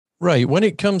Ray, when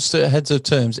it comes to heads of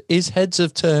terms, is heads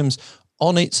of terms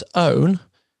on its own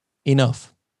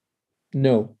enough?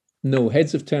 No.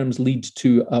 Heads of terms lead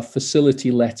to a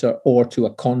facility letter or to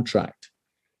a contract.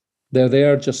 They're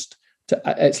there just to,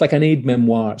 it's like an aid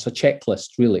memoir. It's a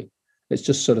checklist, really. It's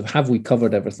just sort of, have we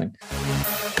covered everything?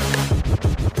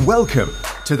 Welcome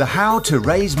to the How to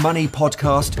Raise Money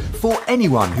podcast for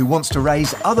anyone who wants to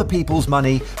raise other people's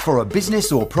money for a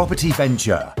business or property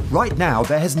venture. Right now,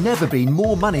 there has never been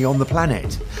more money on the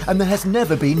planet, and there has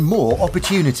never been more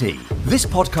opportunity. This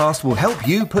podcast will help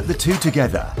you put the two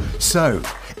together. So,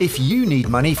 if you need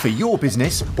money for your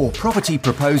business or property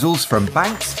proposals from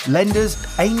banks,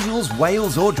 lenders, angels,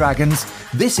 whales, or dragons,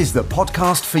 this is the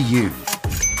podcast for you.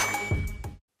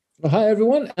 Well, hi,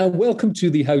 everyone, and welcome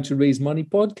to the How to Raise Money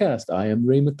podcast. I am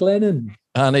Ray McLennan.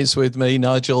 And it's with me,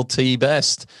 Nigel T.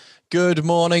 Best. Good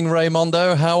morning,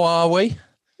 Raymondo. How are we?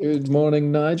 Good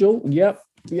morning, Nigel. Yep.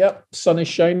 Sun is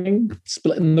shining,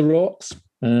 splitting the rocks,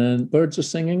 and birds are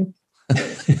singing.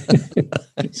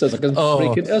 Sounds like I'm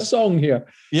breaking a song here.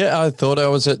 Yeah, I thought I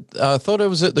was at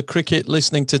the cricket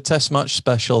listening to Test Match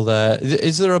special there.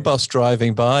 Is there a bus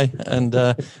driving by? And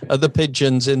are the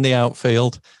pigeons in the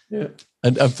outfield? Yeah.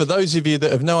 And for those of you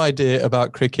that have no idea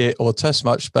about cricket or Test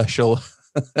Match special,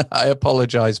 I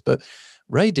apologise, but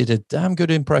Ray did a damn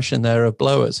good impression there of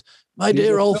blowers. My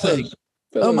dear old thing.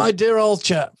 Oh, my dear old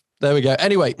chap. There we go.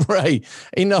 Anyway, Ray,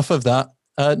 enough of that.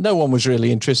 No one was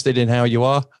really interested in how you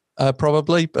are,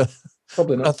 probably, but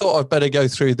probably not. I thought I'd better go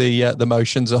through the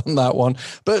motions on that one.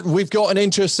 But we've got an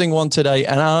interesting one today,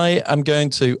 and I am going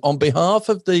to, on behalf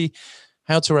of the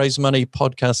How to Raise Money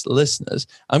podcast listeners,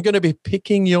 I'm going to be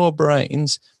picking your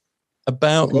brains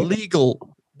about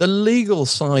the legal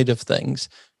side of things,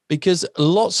 because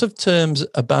lots of terms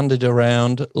are bandied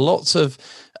around. Lots of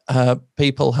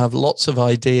people have lots of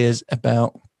ideas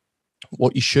about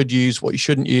what you should use, what you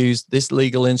shouldn't use, this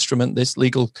legal instrument, this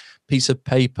legal piece of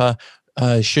paper.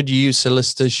 Should you use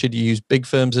solicitors? Should you use big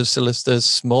firms of solicitors,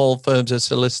 small firms of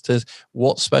solicitors?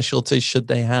 What specialties should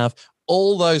they have?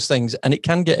 All those things, and it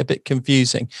can get a bit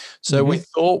confusing. So we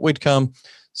thought we'd come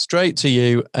straight to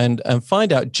you and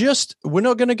find out. We're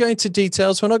not going to go into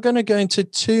details. We're not going to go into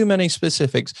too many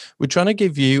specifics. We're trying to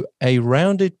give you a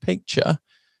rounded picture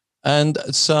and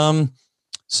some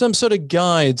sort of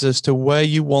guides as to where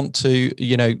you want to,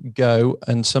 go,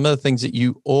 and some of the things that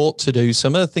you ought to do,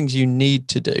 some of the things you need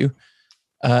to do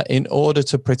in order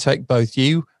to protect both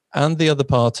you and the other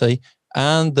party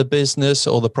and the business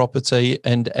or the property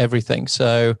and everything.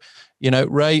 So,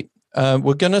 Ray,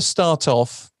 we're going to start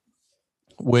off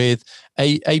with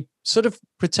a sort of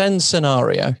pretend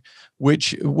scenario,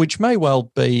 which may well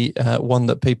be one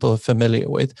that people are familiar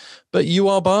with, but you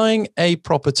are buying a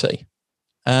property,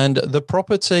 and the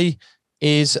property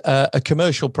is a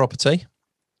commercial property.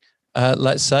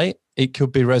 Let's say it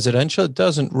could be residential. It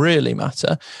doesn't really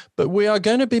matter, but we are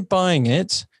going to be buying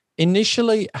it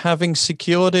initially having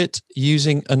secured it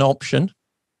using an option.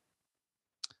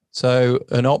 So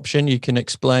an option, you can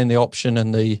explain the option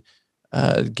and the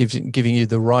giving you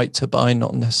the right to buy,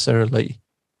 not necessarily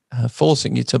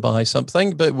forcing you to buy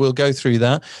something, but we'll go through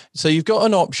that. So you've got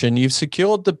an option, you've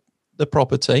secured the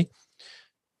property,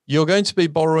 you're going to be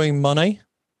borrowing money,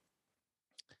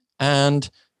 and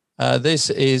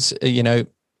this is, a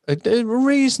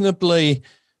reasonably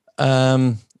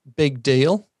big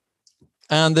deal.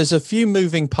 And there's a few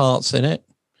moving parts in it.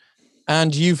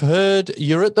 And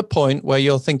you're at the point where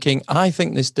you're thinking, I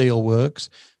think this deal works,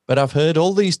 but I've heard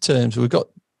all these terms. We've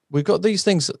got these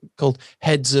things called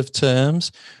heads of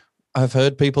terms. I've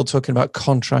heard people talking about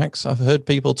contracts. I've heard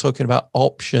people talking about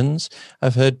options.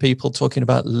 I've heard people talking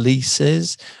about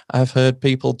leases. I've heard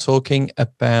people talking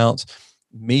about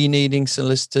me needing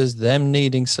solicitors, them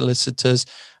needing solicitors,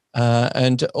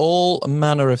 and all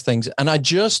manner of things. And I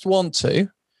just want to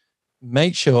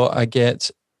make sure I get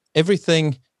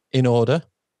everything in order,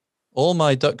 all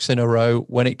my ducks in a row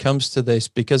when it comes to this,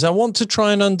 because I want to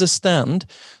try and understand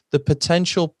the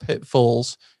potential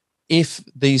pitfalls if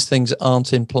these things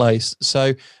aren't in place.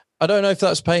 So I don't know if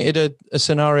that's painted a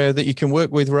scenario that you can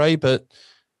work with, Ray, but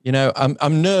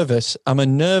I'm nervous. I'm a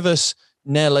nervous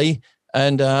Nelly,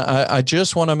 and I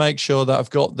just want to make sure that I've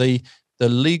got the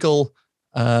legal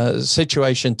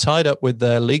situation tied up with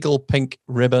their legal pink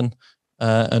ribbon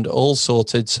and all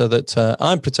sorted, so that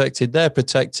I'm protected, they're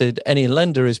protected, any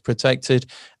lender is protected,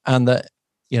 and that,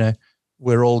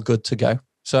 we're all good to go.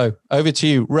 So over to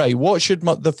you, Ray. What should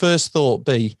the first thought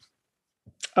be?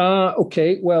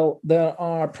 Okay, well, there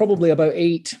are probably about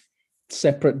 8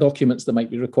 separate documents that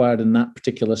might be required in that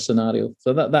particular scenario.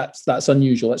 So that's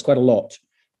unusual. That's quite a lot.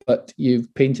 But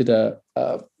you've painted a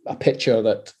picture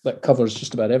that covers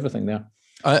just about everything there.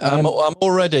 I'm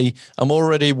already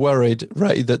worried,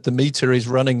 Ray, that the meter is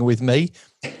running with me,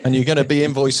 and you're going to be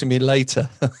invoicing me later.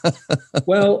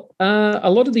 Well, a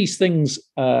lot of these things,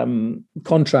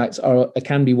 contracts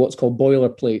can be what's called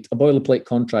boilerplate. A boilerplate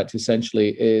contract essentially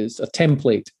is a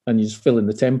template, and you just fill in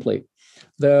the template.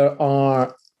 There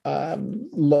are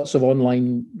lots of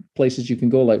online places you can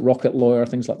go, like Rocket Lawyer,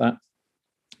 things like that.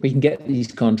 We can get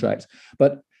these contracts,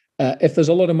 but if there's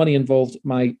a lot of money involved,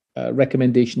 my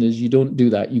recommendation is you don't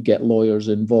do that. You get lawyers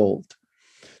involved.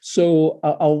 So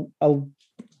I'll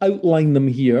outline them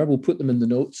here. We'll put them in the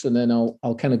notes, and then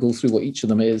I'll kind of go through what each of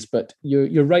them is. But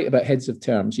you're right about heads of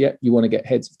terms. Yeah, you want to get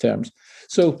heads of terms.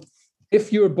 So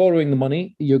if you're borrowing the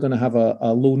money, you're going to have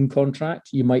a loan contract.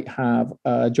 You might have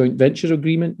a joint venture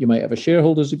agreement. You might have a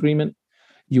shareholders agreement.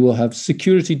 You will have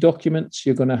security documents.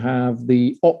 You're going to have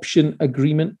the option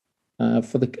agreement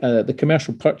for the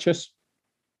commercial purchase.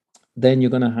 Then you're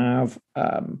going to have,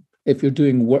 if you're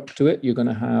doing work to it, you're going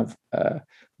to have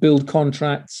build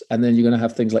contracts, and then you're going to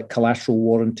have things like collateral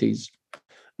warranties,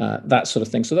 that sort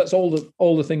of thing. So that's all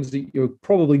the things that you're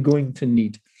probably going to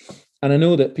need. And I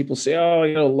know that people say,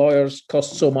 oh, lawyers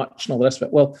cost so much and all the rest of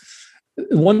it. Well,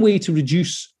 one way to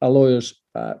reduce a lawyer's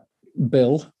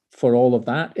bill for all of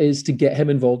that is to get him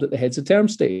involved at the heads of term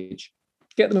stage.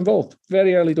 Get them involved,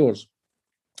 very early doors.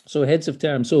 So heads of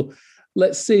term. So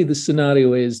let's say the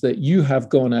scenario is that you have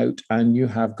gone out and you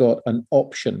have got an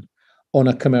option on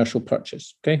a commercial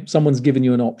purchase. Okay, someone's given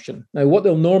you an option. Now, what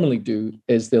they'll normally do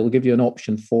is they'll give you an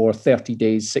option for 30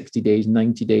 days, 60 days,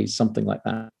 90 days, something like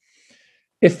that.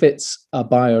 If it's a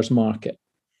buyer's market.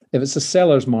 If it's a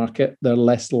seller's market, they're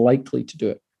less likely to do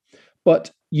it.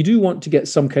 But you do want to get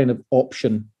some kind of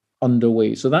option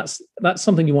underway. So that's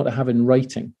something you want to have in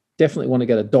writing. Definitely want to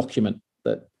get a document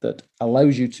that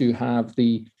allows you to have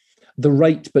the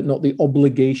right, but not the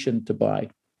obligation to buy.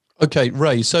 Okay,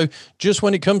 Ray. So just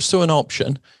when it comes to an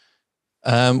option,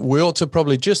 we ought to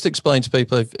probably just explain to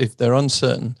people if they're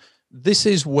uncertain, this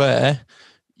is where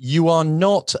you are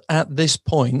not at this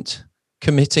point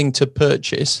committing to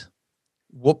purchase.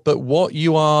 What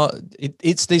you are,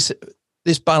 it's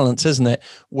this balance, isn't it?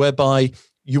 Whereby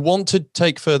you want to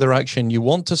take further action, you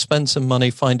want to spend some money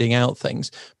finding out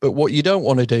things, but what you don't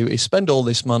want to do is spend all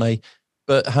this money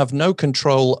but have no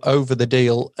control over the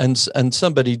deal, and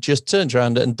somebody just turns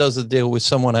around and does the deal with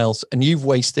someone else, and you've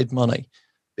wasted money.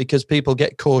 Because people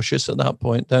get cautious at that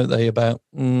point, don't they? About,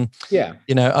 I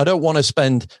don't want to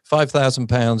spend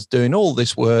 £5,000 doing all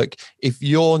this work if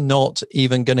you're not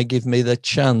even going to give me the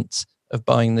chance of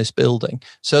buying this building.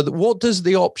 So what does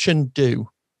the option do?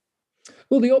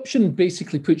 Well, the option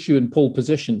basically puts you in pole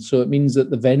position. So it means that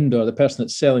the vendor, the person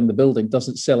that's selling the building,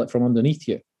 doesn't sell it from underneath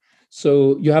you.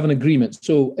 So you have an agreement.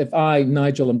 So if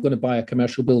Nigel, I'm going to buy a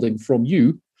commercial building from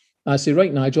you, I say,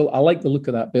 right, Nigel, I like the look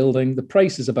of that building. The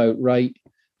price is about right.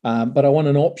 But I want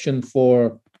an option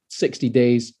for 60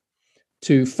 days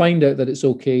to find out that it's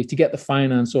okay, to get the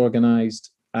finance organized.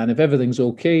 And if everything's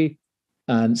okay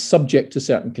and subject to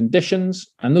certain conditions,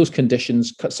 and those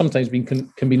conditions sometimes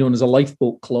can be known as a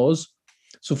lifeboat clause.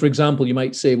 So, for example, you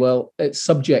might say, well, it's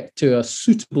subject to a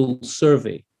suitable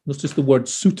survey. Notice the word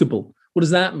suitable. What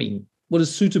does that mean? What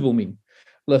does suitable mean?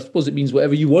 Well, I suppose it means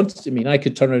whatever you want it to mean. I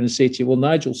could turn around and say to you, well,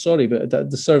 Nigel, sorry, but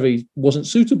the survey wasn't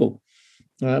suitable,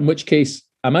 in which case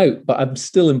I'm out, but I'm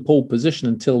still in pole position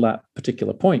until that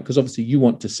particular point, because obviously you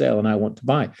want to sell and I want to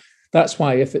buy. That's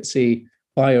why if it's a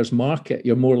buyer's market,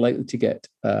 you're more likely to get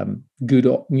an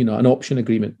option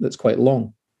agreement that's quite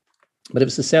long. But if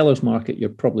it's a seller's market, you're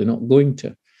probably not going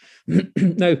to.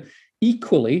 Now,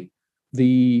 equally,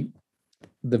 the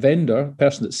vendor,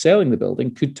 person that's selling the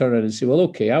building, could turn around and say, well,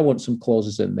 okay, I want some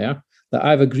clauses in there that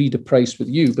I've agreed a price with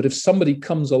you. But if somebody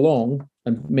comes along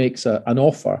and makes an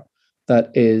offer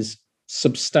that is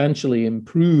substantially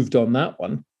improved on that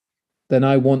one, then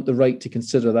I want the right to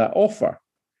consider that offer.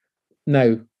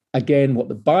 Now, again, what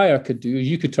the buyer could do is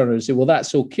you could turn around and say, well,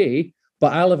 that's okay,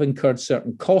 but I'll have incurred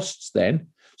certain costs then.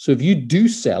 So if you do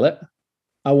sell it,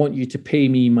 I want you to pay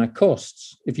me my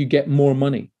costs if you get more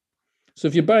money. So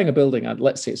if you're buying a building at,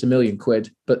 let's say it's £1 million,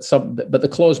 but the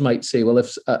clause might say, well,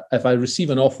 if I receive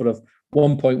an offer of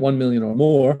 1.1 million or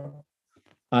more,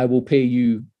 I will pay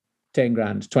you 10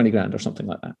 grand, 20 grand or something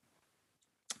like that.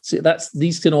 So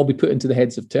these can all be put into the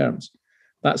heads of terms.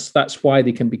 That's why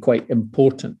they can be quite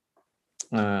important.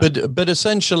 But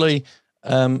essentially,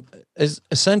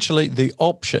 the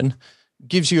option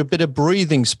gives you a bit of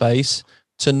breathing space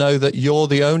to know that you're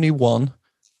the only one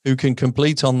who can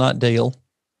complete on that deal.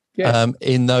 Yeah.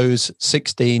 In those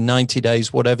 60, 90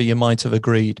 days, whatever you might have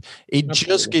agreed. It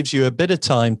Absolutely. Just gives you a bit of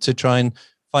time to try and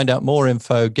find out more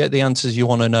info, get the answers you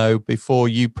want to know before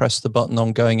you press the button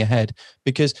on going ahead.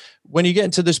 Because when you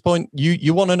get to this point,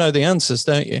 you want to know the answers,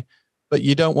 don't you? But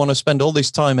you don't want to spend all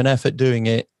this time and effort doing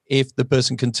it if the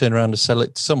person can turn around and sell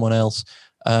it to someone else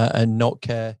and not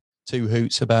care two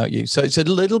hoots about you. So it's a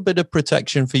little bit of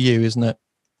protection for you, isn't it?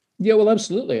 Yeah, well,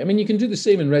 absolutely. I mean, you can do the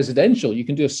same in residential. You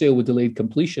can do a sale with delayed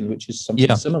completion, which is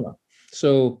something similar.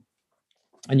 So,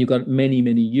 and you've got many,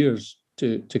 many years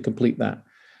to complete that.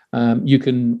 You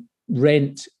can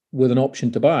rent with an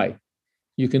option to buy.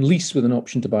 You can lease with an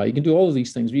option to buy. You can do all of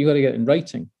these things, but you've got to get it in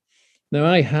writing. Now,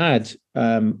 I had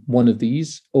one of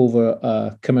these over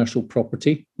a commercial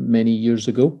property many years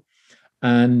ago.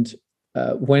 And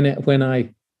when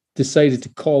I decided to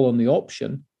call on the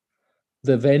option,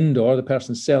 the vendor, the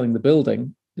person selling the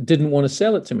building, didn't want to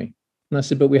sell it to me. And I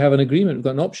said, but we have an agreement. We've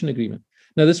got an option agreement.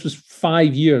 Now, this was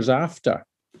 5 years after,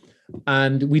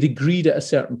 and we'd agreed at a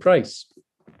certain price.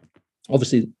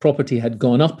 Obviously, the property had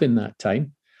gone up in that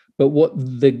time. But what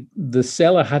the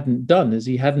seller hadn't done is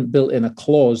he hadn't built in a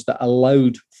clause that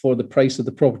allowed for the price of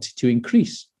the property to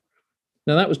increase.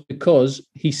 Now, that was because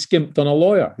he skimped on a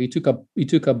lawyer. He took a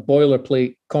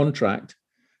boilerplate contract,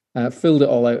 filled it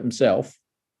all out himself.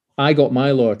 I got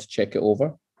my lawyer to check it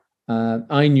over.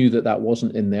 I knew that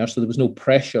wasn't in there, so there was no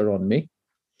pressure on me.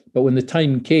 But when the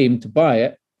time came to buy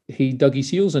it, he dug his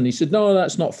heels in. He said, "No,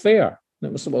 that's not fair." And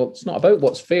it was, well, it's not about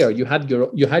what's fair. You had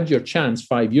your chance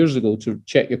 5 years ago to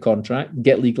check your contract,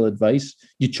 get legal advice.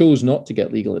 You chose not to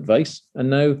get legal advice, and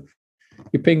now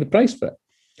you're paying the price for it.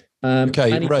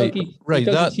 Okay, and he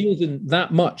dug his heels in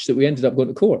that much that we ended up going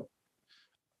to court.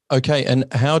 Okay, and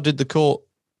how did the court,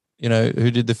 who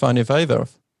did they find in favour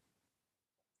of?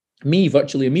 Me,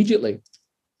 virtually immediately.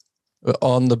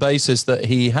 On the basis that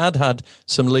he had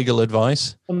some legal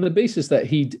advice? On the basis that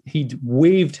he'd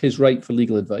waived his right for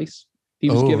legal advice. He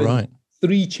was given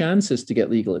 3 chances to get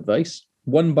legal advice,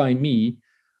 1 by me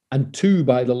and 2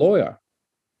 by the lawyer.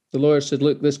 The lawyer said,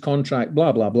 look, this contract,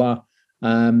 blah, blah, blah.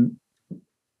 But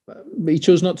he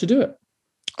chose not to do it.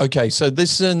 Okay, so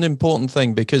this is an important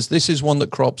thing, because this is one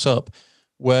that crops up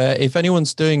where if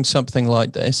anyone's doing something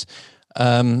like this,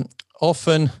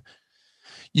 often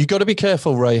you've got to be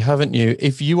careful, Ray, haven't you?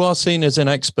 If you are seen as an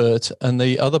expert and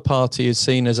the other party is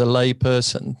seen as a lay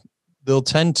person, they'll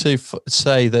tend to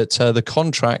say that the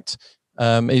contract,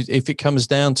 if it comes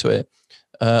down to it,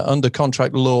 under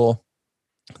contract law,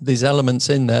 there's elements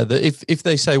in there that if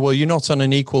they say, well, you're not on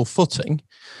an equal footing,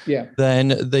 then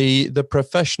the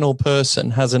professional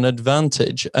person has an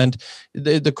advantage. And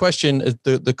the question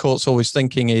the court's always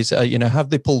thinking is, have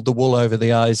they pulled the wool over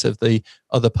the eyes of the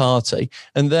other party?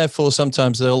 And therefore,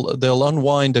 sometimes they'll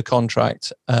unwind a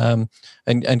contract and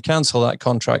cancel that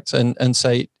contract and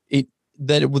say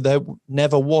there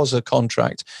never was a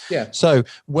contract. Yeah. So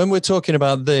when we're talking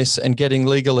about this and getting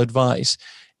legal advice,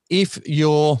 if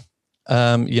you're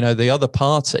the other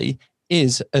party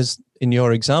is, as in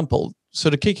your example,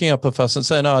 sort of kicking up a fuss and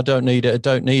saying, "No, I don't need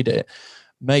it,"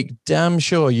 make damn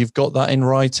sure you've got that in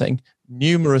writing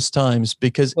numerous times,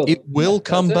 because it will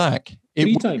come back. It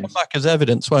will come back as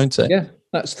evidence, won't it? Yeah,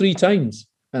 that's 3 times.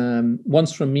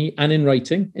 Once from me and in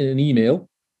writing, in an email,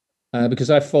 because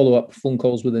I follow up phone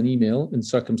calls with an email in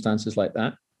circumstances like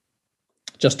that,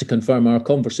 just to confirm our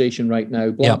conversation right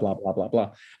now, blah, blah, blah, blah,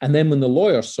 blah. And then when the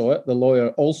lawyer saw it, the lawyer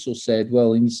also said,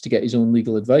 well, he needs to get his own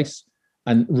legal advice,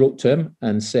 and wrote to him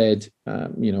and said,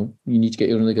 you need to get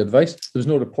your own legal advice. There was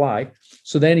no reply.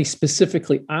 So then he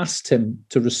specifically asked him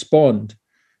to respond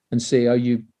and say, are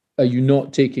you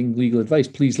not taking legal advice?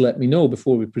 Please let me know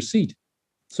before we proceed.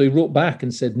 So he wrote back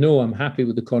and said, no, I'm happy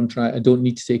with the contract. I don't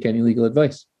need to take any legal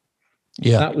advice.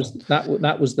 Yeah.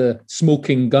 That was the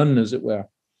smoking gun, as it were.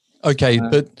 Okay,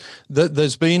 but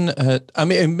there's been,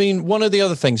 one of the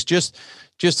other things, just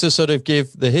to sort of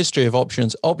give the history of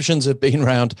options have been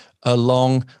around a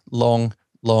long, long,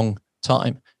 long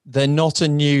time. They're not a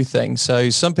new thing. So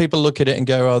some people look at it and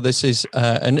go, oh, this is,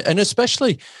 and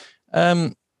especially,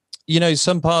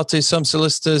 some parties, some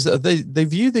solicitors, they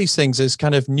view these things as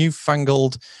kind of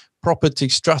newfangled property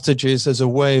strategies as a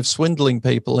way of swindling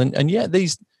people. And yet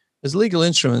these, as legal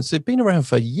instruments, they've been around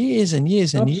for years and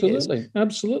years and years.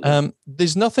 Absolutely.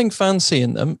 There's nothing fancy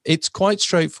in them. It's quite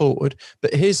straightforward.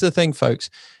 But here's the thing, folks.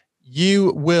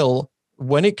 You will,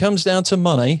 when it comes down to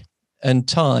money and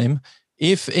time,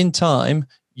 if in time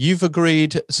you've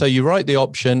agreed, so you write the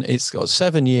option, it's got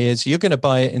 7 years, you're going to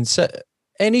buy it in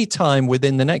any time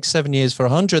within the next 7 years for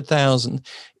 100,000.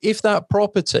 If that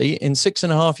property in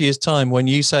 6.5 years' time, when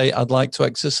you say, I'd like to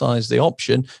exercise the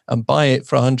option and buy it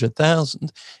for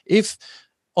 100,000, if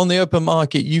on the open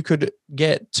market, you could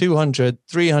get 200,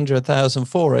 300,000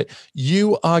 for it.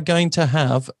 You are going to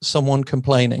have someone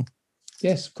complaining.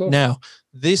 Yes, of course. Now,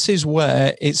 this is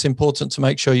where it's important to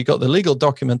make sure you got the legal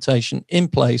documentation in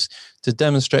place to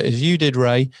demonstrate, as you did,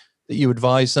 Ray, that you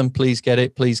advise them, please get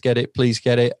it, please get it, please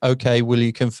get it. Okay, will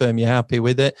you confirm you're happy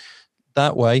with it?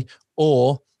 That way,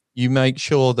 or you make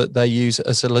sure that they use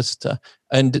a solicitor.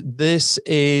 And there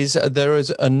is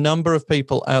a number of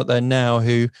people out there now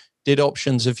who did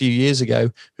options a few years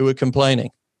ago who were complaining.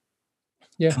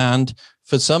 Yeah. And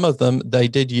for some of them, they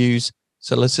did use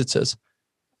solicitors.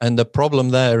 And the problem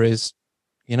there is,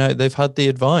 they've had the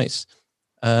advice.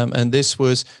 And this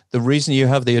was the reason you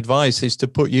have the advice, is to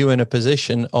put you in a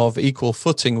position of equal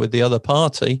footing with the other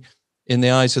party in the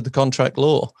eyes of the contract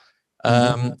law.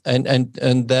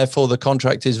 And therefore the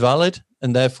contract is valid,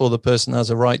 and therefore the person has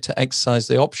a right to exercise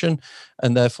the option,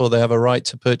 and therefore they have a right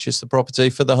to purchase the property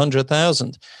for the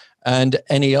 100,000. And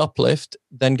any uplift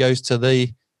then goes to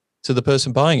the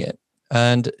person buying it.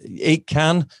 And it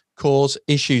can cause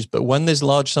issues. But when there's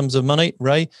large sums of money,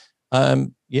 Ray,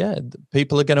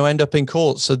 people are going to end up in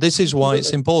court. So this is why it's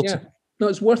important. Yeah. No,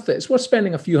 it's worth it. It's worth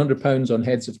spending a few £100s on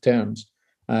heads of terms,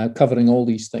 covering all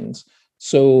these things.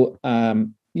 So,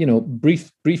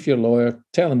 brief your lawyer,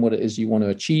 tell him what it is you want to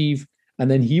achieve,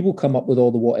 and then he will come up with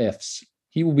all the what ifs.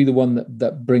 He will be the one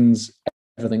that brings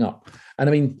everything up. And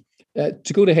I mean,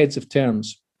 to go to heads of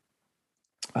terms,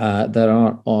 there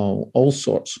are all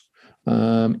sorts.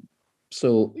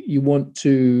 So you want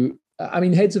to,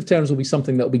 heads of terms will be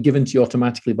something that will be given to you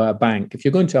automatically by a bank. If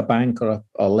you're going to a bank or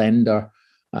a lender,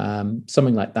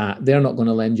 something like that, they're not going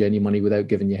to lend you any money without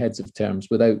giving you heads of terms,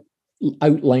 without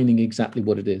outlining exactly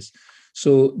what it is.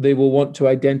 So they will want to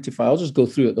identify, I'll just go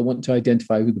through it. They'll want to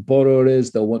identify who the borrower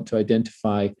is. They'll want to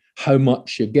identify how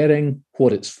much you're getting,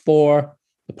 what it's for,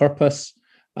 the purpose,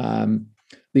 the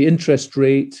interest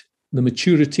rate, the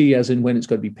maturity, as in when it's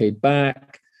got to be paid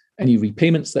back, any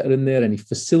repayments that are in there, any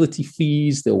facility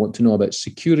fees. They'll want to know about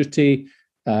security.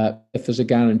 If there's a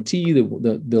guarantee,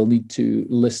 they'll need to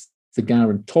list the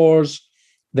guarantors.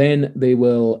 Then they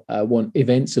will want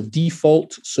events of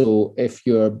default. So if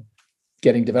you're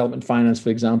getting development finance, for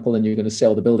example, and you're going to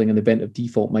sell the building, an event of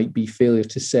default might be failure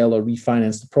to sell or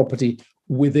refinance the property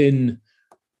within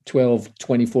 12,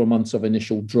 24 months of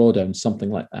initial drawdown, something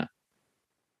like that.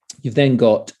 You've then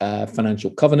got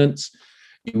financial covenants.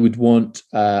 You would want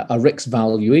a RICS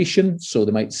valuation. So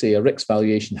they might say a RICS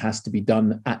valuation has to be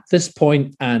done at this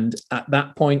point and at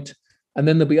that point. And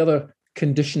then there'll be other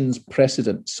conditions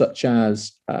precedent, such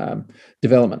as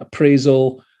development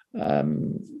appraisal,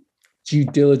 due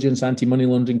diligence, anti-money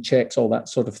laundering checks, all that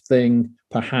sort of thing.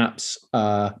 Perhaps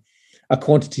a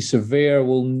quantity surveyor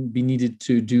will be needed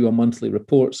to do a monthly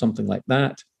report, something like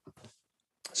that.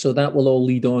 So that will all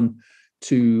lead on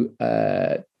to,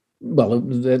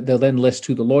 they'll then list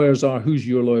who the lawyers are, who's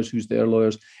your lawyers, who's their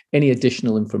lawyers, any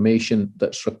additional information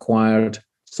that's required,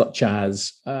 such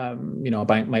as, a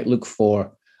bank might look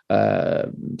for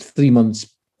 3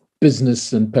 months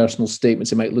business and personal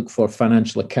statements. It might look for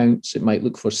financial accounts. It might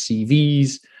look for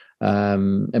CVs.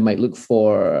 It might look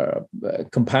for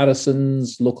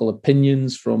comparisons, local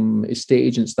opinions from estate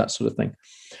agents, that sort of thing.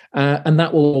 And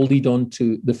that will all lead on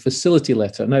to the facility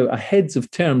letter. Now, a heads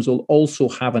of terms will also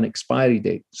have an expiry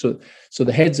date. So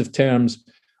the heads of terms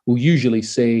will usually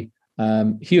say,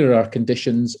 here are our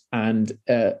conditions, and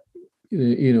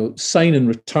sign and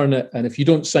return it. And if you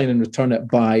don't sign and return it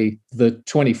by the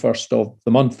 21st of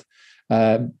the month,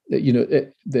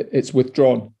 it's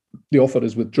withdrawn. The offer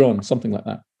is withdrawn, something like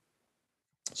that.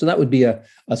 So that would be a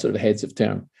sort of heads of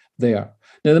term there.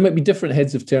 Now, there might be different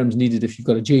heads of terms needed if you've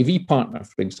got a JV partner,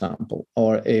 for example,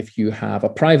 or if you have a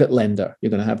private lender, you're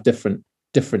going to have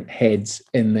different heads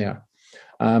in there.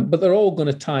 But they're all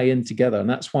going to tie in together. And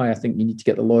that's why I think you need to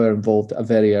get the lawyer involved at a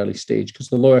very early stage, because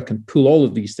the lawyer can pull all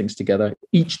of these things together.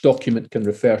 Each document can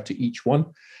refer to each one.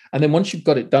 And then once you've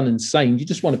got it done and signed, you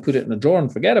just want to put it in a drawer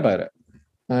and forget about it.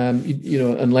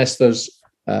 Unless there's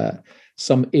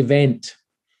some event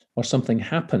or something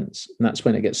happens, and that's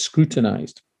when it gets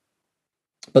scrutinized.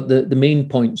 But the main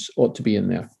points ought to be in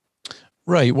there.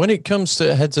 Right. When it comes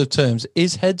to heads of terms,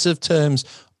 is heads of terms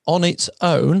on its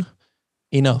own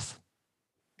enough?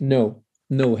 No.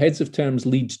 Heads of terms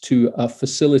lead to a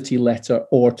facility letter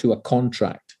or to a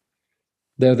contract.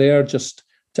 They're there just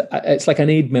to, it's like an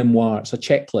aid memoir. It's a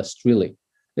checklist, really.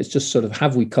 It's just sort of,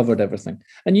 have we covered everything?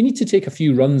 And you need to take a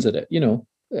few runs at it,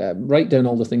 write down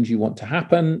all the things you want to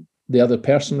happen. The other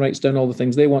person writes down all the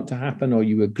things they want to happen, or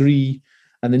you agree,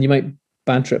 and then you might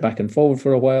banter it back and forward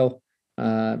for a while.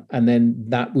 And then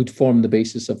that would form the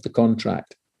basis of the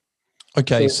contract.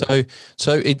 Okay, so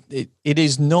it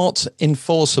is not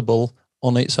enforceable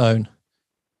on its own.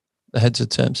 The heads of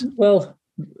terms. Well,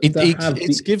 it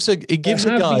gives a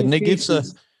guide, and it gives a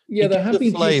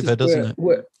flavor, doesn't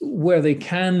it? Where they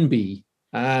can be.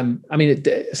 I mean,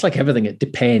 it's like everything. It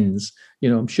depends.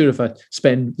 I'm sure if I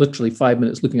spend literally 5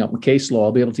 minutes looking up my case law,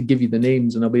 I'll be able to give you the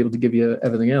names and I'll be able to give you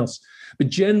everything else. But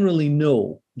generally,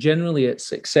 no. Generally,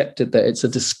 it's accepted that it's a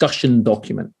discussion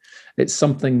document. It's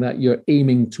something that you're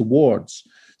aiming towards.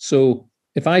 So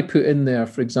if I put in there,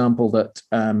 for example, that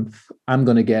I'm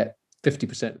going to get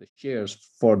 50% of the shares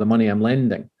for the money I'm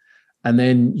lending, and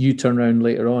then you turn around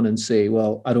later on and say,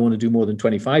 well, I don't want to do more than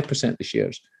 25% of the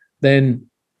shares, then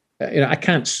I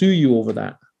can't sue you over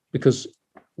that, because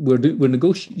we're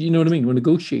negotiating. You know what I mean? We're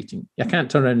negotiating. I can't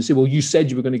turn around and say, well, you said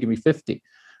you were going to give me 50.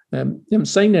 You haven't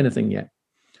signed anything yet.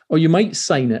 Or you might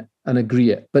sign it and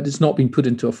agree it, but it's not been put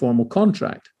into a formal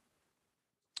contract.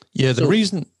 Yeah, the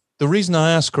reason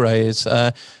I ask, Ray, is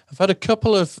I've had a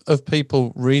couple of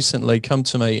people recently come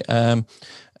to me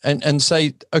and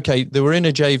say, okay, they were in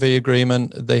a JV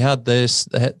agreement, they had this,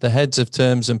 the heads of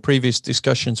terms and previous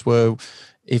discussions were,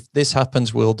 if this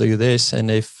happens, we'll do this,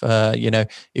 and if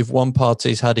if one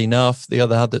party's had enough, the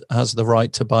other has the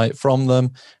right to buy it from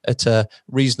them at a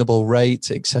reasonable rate,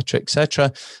 etc.,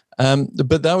 etc.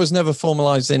 But that was never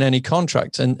formalized in any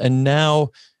contract, and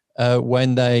now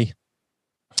when they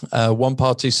one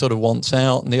party sort of wants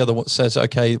out and the other one says,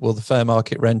 okay, well, the fair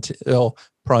market rent or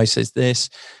price is this.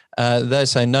 They're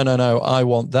saying, no, I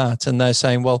want that. And they're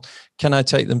saying, well, can I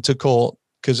take them to court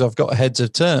because I've got heads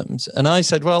of terms? And I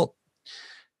said, well,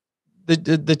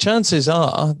 the chances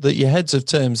are that your heads of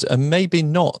terms are maybe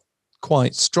not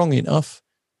quite strong enough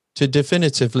to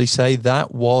definitively say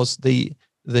that was the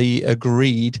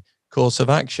agreed course of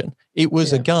action. It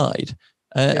was a guide.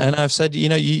 And I've said,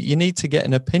 you need to get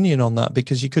an opinion on that,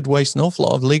 because you could waste an awful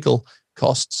lot of legal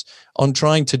costs on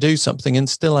trying to do something and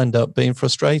still end up being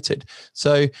frustrated.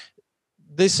 So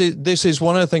this is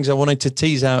one of the things I wanted to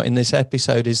tease out in this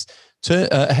episode is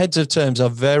heads of terms are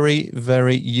very,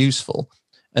 very useful,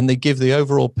 and they give the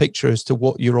overall picture as to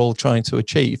what you're all trying to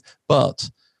achieve. But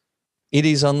it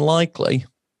is unlikely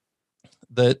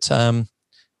that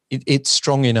it's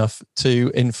strong enough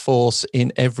to enforce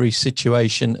in every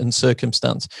situation and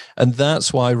circumstance. And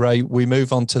that's why, Ray, we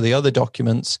move on to the other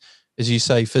documents, as you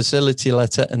say, facility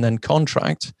letter and then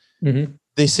contract. Mm-hmm.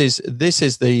 This is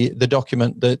the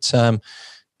document that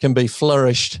can be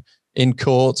flourished in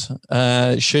court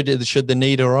should the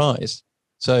need arise.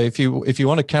 So if you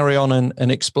want to carry on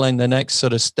and explain the next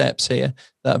sort of steps here,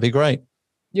 that'd be great.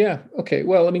 Yeah. Okay.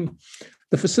 Well, I mean,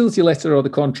 the facility letter or the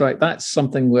contract, that's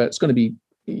something where there's going to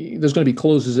be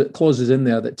clauses in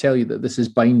there that tell you that this is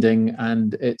binding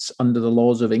and it's under the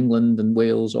laws of England and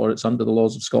Wales, or it's under the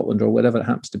laws of Scotland, or whatever it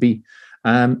happens to be.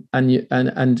 And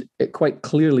it quite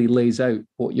clearly lays out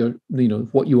what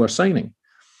you are signing,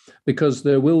 because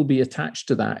there will be attached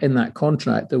to that, in that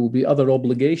contract, there will be other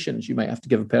obligations. You might have to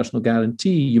give a personal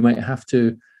guarantee. You might have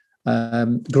to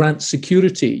grant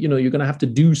security. You're going to have to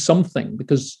do something,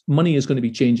 because money is going to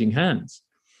be changing hands.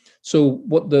 So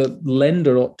what the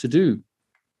lender ought to do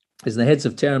is, the heads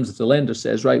of terms, if the lender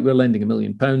says, right, we're lending £1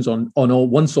 million on all,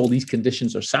 once all these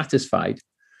conditions are satisfied,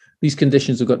 these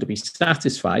conditions have got to be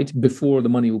satisfied before the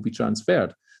money will be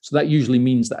transferred. So that usually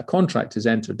means that a contract is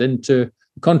entered into,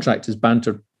 the contract is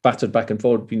battered back and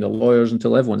forward between the lawyers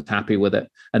until everyone's happy with it.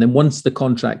 And then once the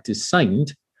contract is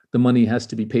signed, the money has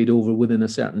to be paid over within a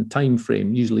certain time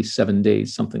frame, usually 7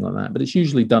 days, something like that. But it's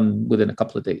usually done within a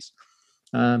couple of days.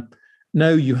 Now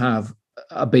you have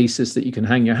a basis that you can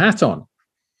hang your hat on.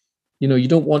 You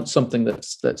don't want something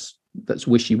that's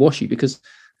wishy-washy, because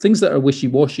things that are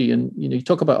wishy-washy, and you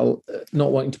talk about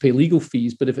not wanting to pay legal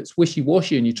fees, but if it's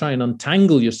wishy-washy and you try and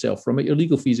untangle yourself from it, your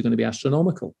legal fees are going to be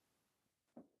astronomical.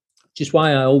 Which is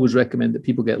why I always recommend that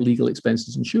people get legal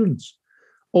expenses insurance.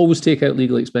 Always take out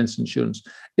legal expense insurance.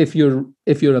 If you're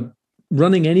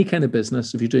running any kind of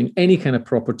business, if you're doing any kind of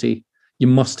property, you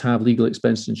must have legal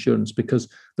expense insurance, because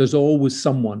there's always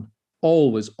someone,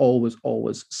 always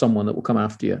someone that will come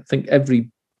after you. I think every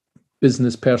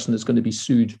business person is going to be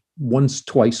sued once,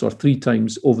 twice, or 3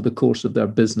 times over the course of their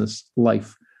business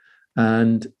life.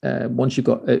 And if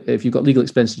you've got legal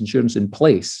expense insurance in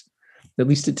place, at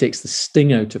least it takes the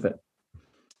sting out of it.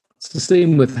 It's the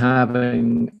same with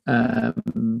having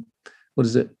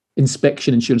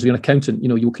inspection insurance. If you're an accountant,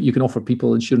 you can offer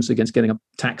people insurance against getting a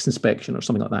tax inspection or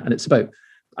something like that, and it's about,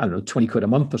 I don't know, 20 quid a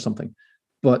month or something.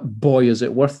 But boy, is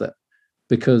it worth it,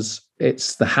 because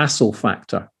it's the hassle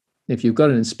factor. If you've got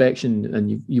an inspection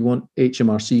and you want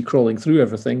HMRC crawling through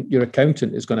everything, your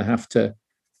accountant is going to have to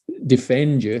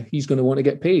defend you. He's going to want to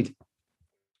get paid.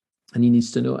 and he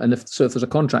needs to know. And if there's a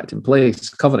contract in place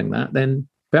covering that, then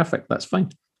perfect, that's fine.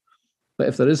 But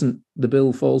if there isn't, the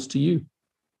bill falls to you.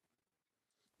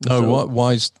 No,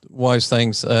 wise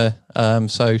things.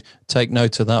 So take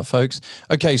note of that, folks.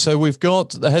 Okay, so we've got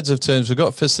the heads of terms, we've got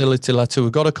a facility letter,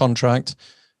 we've got a contract.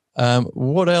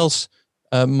 What else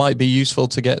might be useful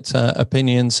to get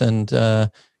opinions and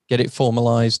get it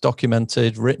formalized,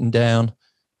 documented, written down?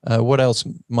 What else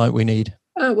might we need?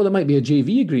 Well, it might be a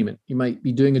JV agreement. You might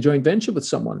be doing a joint venture with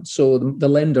someone. So the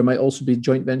lender might also be a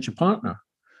joint venture partner.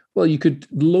 Well, the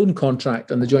loan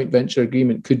contract and the joint venture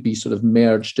agreement could be sort of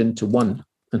merged into one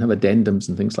and have addendums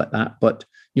and things like that. But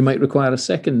you might require a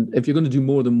second, if you're going to do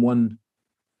more than one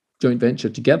joint venture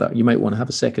together, you might want to have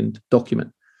a second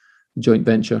document, joint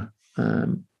venture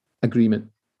agreement.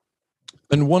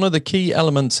 And one of the key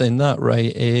elements in that, Ray,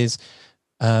 is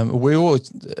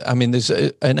there's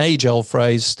an age-old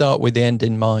phrase, start with the end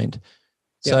in mind.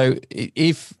 Yep. So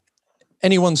if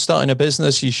anyone's starting a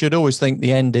business, you should always think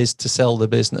the end is to sell the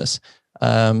business.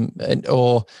 When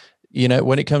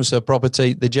it comes to a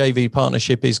property, the JV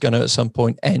partnership is going to at some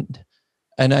point end.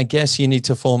 And I guess you need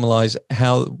to formalize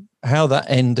how that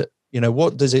end,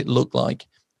 what does it look like?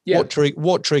 Yeah.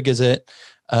 What triggers it?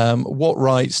 What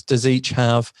rights does each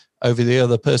have over the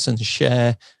other person's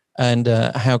share? And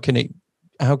how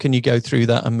can you go through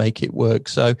that and make it work?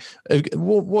 So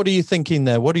what are you thinking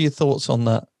there? What are your thoughts on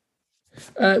that?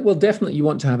 Well, definitely you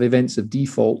want to have events of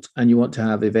default and you want to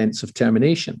have events of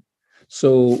termination.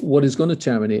 So what is going to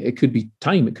terminate? It could be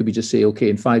time. It could be just say, okay,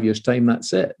 in 5 years' time,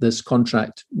 that's it. This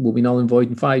contract will be null and void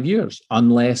in 5 years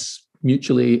unless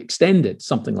mutually extended,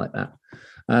 something like that.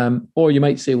 Or you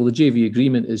might say, well, the JV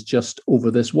agreement is just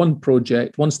over this one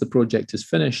project. Once the project is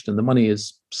finished and the money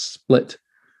is split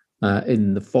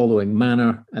in the following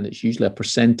manner, and it's usually a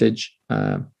percentage,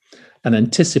 an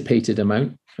anticipated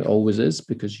amount. It always is,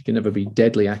 because you can never be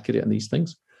deadly accurate on these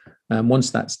things.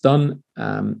 Once that's done,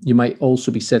 you might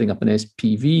also be setting up an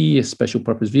SPV, a special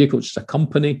purpose vehicle, which is a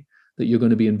company that you're going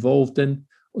to be involved in.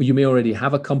 Or you may already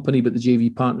have a company, but the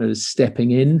JV partner is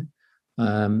stepping in,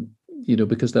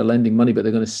 because they're lending money, but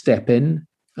they're going to step in.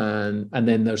 And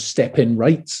then there's step-in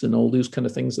rights and all those kind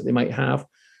of things that they might have.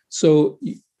 So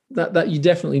that you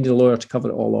definitely need a lawyer to cover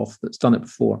it all off that's done it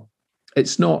before.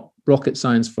 It's not rocket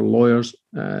science for lawyers.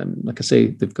 Like I say,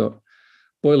 they've got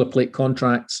boilerplate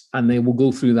contracts and they will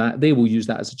go through that. They will use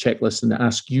that as a checklist and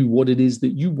ask you what it is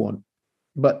that you want.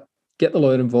 But get the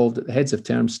lawyer involved at the heads of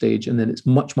terms stage, and then it's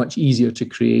much, much easier to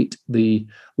create the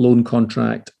loan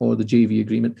contract or the JV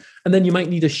agreement. And then you might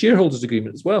need a shareholders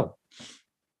agreement as well.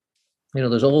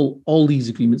 There's all these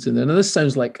agreements in there. Now, this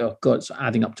sounds like, oh God, it's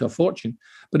adding up to a fortune.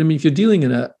 But I mean, if you're dealing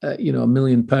in a £1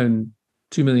 million, £2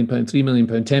 million, £3 million,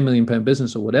 £10 million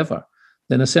business or whatever,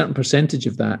 then a certain percentage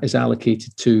of that is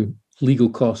allocated to legal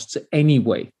costs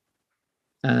anyway.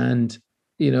 And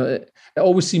it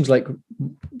always seems like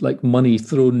money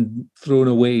thrown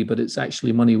away, but it's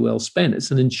actually money well spent.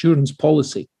 It's an insurance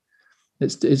policy.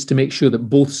 It's to make sure that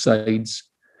both sides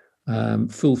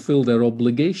fulfill their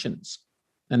obligations.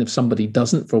 And if somebody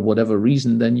doesn't for whatever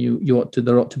reason, then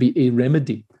there ought to be a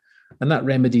remedy. And that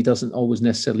remedy doesn't always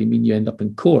necessarily mean you end up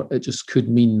in court. It just could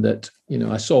mean that,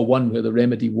 I saw one where the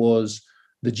remedy was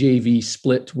the JV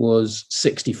split was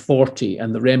 60-40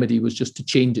 and the remedy was just to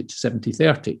change it to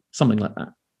 70-30, something like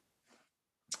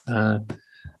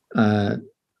that.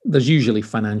 There's usually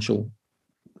financial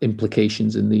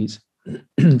implications in these.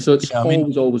 So it's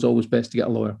always best to get a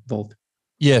lawyer involved.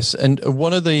 Yes. And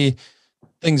one of the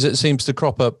things that seems to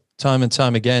crop up time and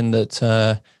time again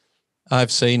that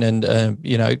I've seen and,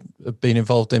 been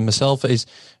involved in myself is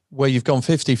where you've gone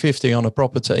 50-50 on a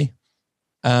property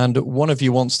and one of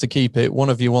you wants to keep it,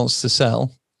 one of you wants to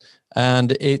sell.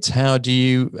 And it's how do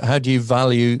you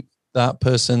value that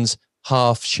person's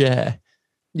half share?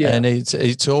 Yeah. And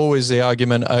it's always the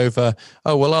argument over,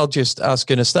 oh, well, I'll just ask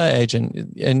an estate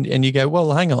agent. And you go,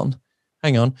 well, hang on.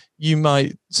 You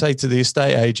might say to the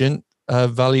estate agent,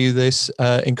 value this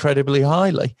incredibly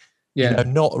highly. Yeah.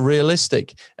 Not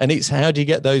realistic. And it's how do you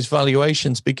get those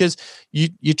valuations? Because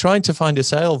you're trying to find a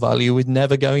sale value with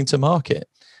never going to market.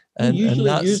 And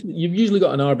you've usually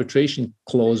got an arbitration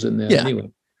clause in there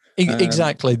anyway.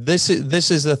 Exactly. This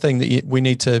is the thing that we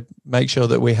need to make sure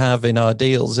that we have in our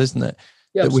deals, isn't it?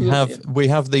 Yeah, that we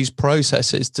have these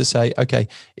processes to say, okay,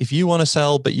 if you want to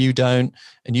sell but you don't,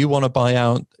 and you want to buy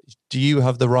out, do you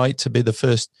have the right to be the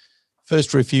first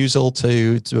refusal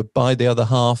to buy the other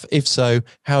half? If so,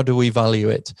 how do we value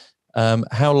it?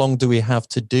 How long do we have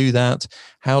to do that?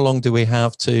 How long do we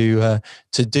have to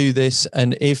do this?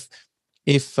 And if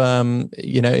you can't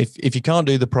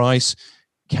do the price,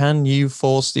 can you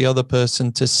force the other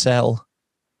person to sell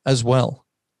as well?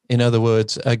 In other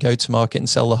words, go to market and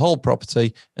sell the whole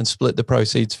property and split the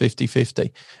proceeds 50-50.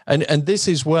 And this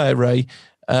is where, Ray,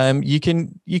 you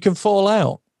can fall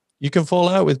out. You can fall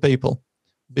out with people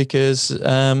because,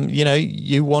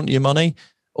 you want your money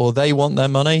or they want their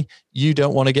money. You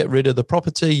don't want to get rid of the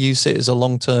property. You see it as a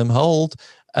long-term hold.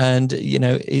 And,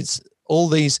 it's all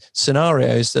these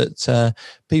scenarios that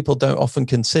people don't often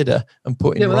consider and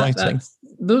put in writing.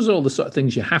 Those are all the sort of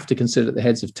things you have to consider at the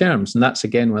heads of terms. And that's,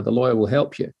 again, where the lawyer will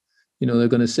help you. They're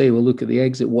going to say, well, look at the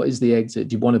exit. What is the exit?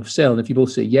 Do you want to sell? And if you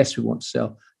both say, yes, we want to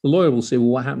sell, the lawyer will say, well,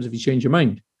 what happens if you change your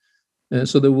mind?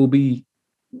 So there will be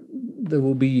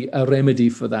a remedy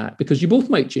for that, because you both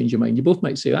might change your mind. You both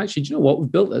might say, actually, do you know what?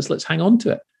 We've built this. Let's hang on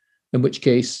to it. In which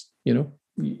case,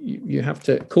 you have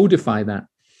to codify that.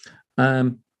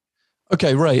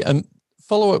 Okay, Ray.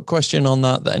 Follow-up question on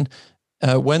that then.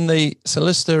 When the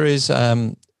solicitor is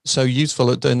so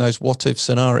useful at doing those what-if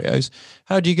scenarios,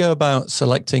 how do you go about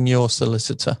selecting your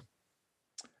solicitor?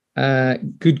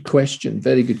 Good question.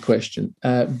 Very good question.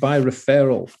 By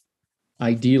referral,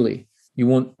 ideally. You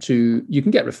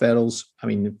can get referrals. I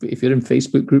mean, if you're in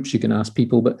Facebook groups, you can ask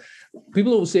people, but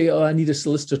people will say, oh, I need a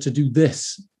solicitor to do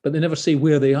this, but they never say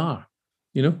where they are.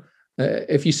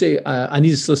 If you say, I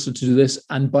need a solicitor to do this,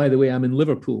 and by the way, I'm in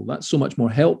Liverpool, that's so much more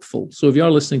helpful. So if you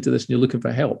are listening to this and you're looking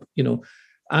for help,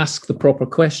 ask the proper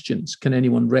questions. Can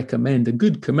anyone recommend a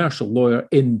good commercial lawyer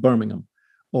in Birmingham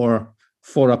or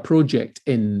for a project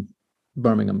in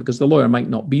Birmingham? Because the lawyer might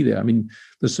not be there. I mean,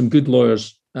 there's some good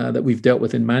lawyers that we've dealt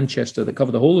with in Manchester that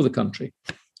cover the whole of the country.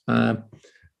 So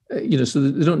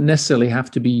they don't necessarily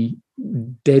have to be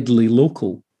deadly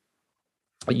local.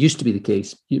 It used to be the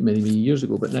case many years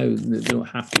ago, but now they don't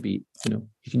have to be. You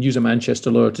can use a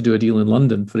Manchester lawyer to do a deal in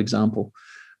London, for example.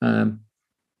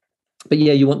 But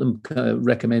yeah, you want them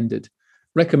recommended,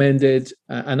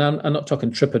 and I'm not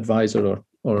talking TripAdvisor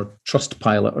or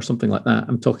Trustpilot or something like that.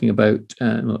 I'm talking about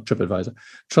not TripAdvisor,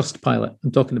 Trustpilot.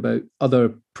 I'm talking about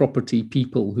other property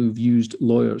people who've used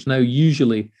lawyers. Now,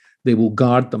 usually they will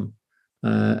guard them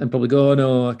and probably go, oh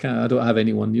no, I can't. I don't have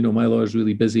anyone. My lawyer's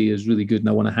really busy, is really good, and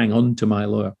I want to hang on to my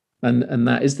lawyer. And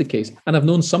that is the case. And I've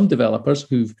known some developers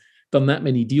who've done that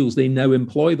many deals. They now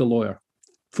employ the lawyer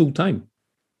full time.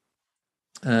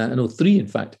 I know 3, in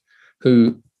fact,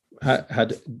 who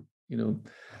had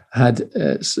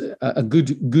a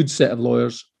good set of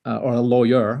lawyers or a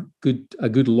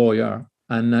good lawyer,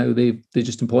 and now they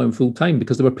just employ them full time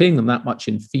because they were paying them that much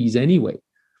in fees anyway.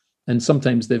 And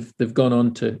sometimes they've gone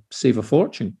on to save a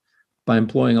fortune by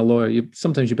employing a lawyer.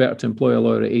 Sometimes you're better to employ a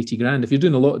lawyer at 80 grand. If you're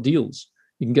doing a lot of deals,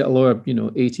 you can get a lawyer,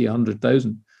 80,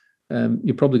 100,000.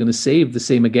 You're probably going to save the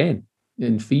same again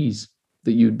in fees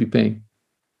that you'd be paying.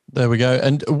 There we go.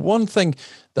 And one thing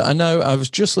that I know, I was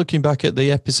just looking back at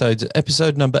the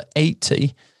episode number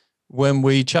 80, when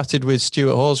we chatted with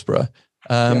Stuart Horsburgh.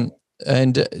 And,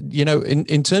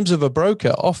 in terms of a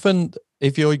broker, often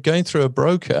if you're going through a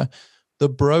broker, the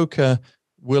broker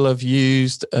will have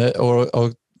used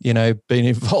or been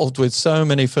involved with so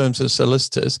many firms of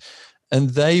solicitors, and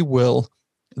they will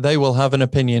have an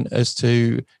opinion as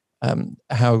to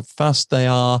how fast they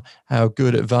are, how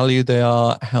good at value they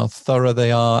are, how thorough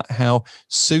they are, how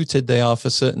suited they are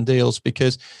for certain deals.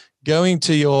 Because going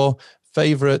to your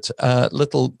favorite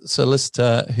little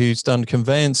solicitor who's done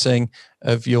conveyancing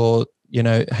of your,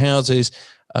 houses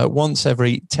once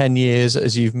every 10 years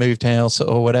as you've moved house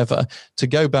or whatever, to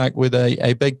go back with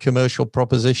a big commercial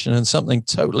proposition and something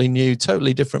totally new,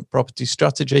 totally different property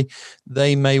strategy,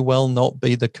 they may well not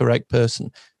be the correct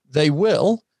person. They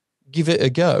will give it a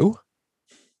go,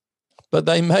 but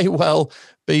they may well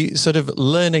be sort of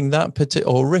learning that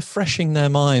or refreshing their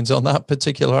minds on that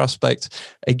particular aspect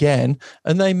again,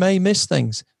 and they may miss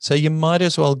things. So you might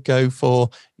as well go for,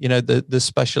 the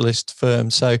specialist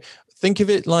firm. So think of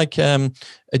it like a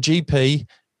GP,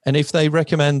 and if they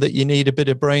recommend that you need a bit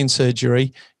of brain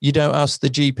surgery, you don't ask the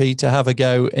GP to have a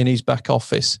go in his back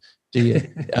office, do you?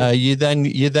 You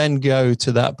then go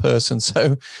to that person.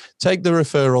 So take the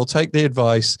referral, take the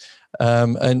advice,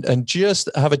 and just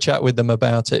have a chat with them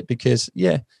about it, because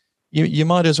you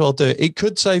might as well do it. It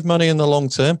could save money in the long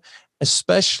term,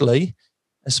 especially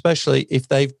if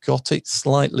they've got it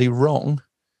slightly wrong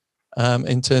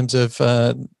in terms of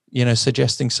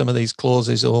suggesting some of these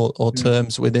clauses or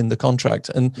terms within the contract,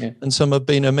 and some have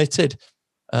been omitted,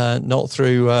 not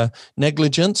through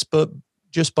negligence, but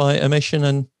just by omission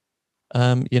and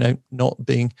not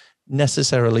being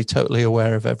necessarily totally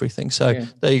aware of everything. So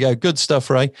there you go. Good stuff,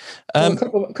 Ray. A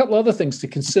couple other things to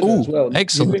consider as well.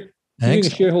 Excellent. Doing a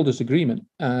shareholders agreement,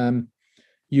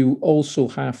 you also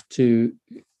have to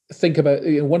think about,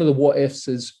 one of the what ifs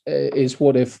is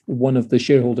what if one of the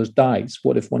shareholders dies?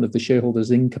 What if one of the shareholders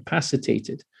is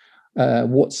incapacitated?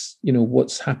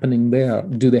 What's happening there?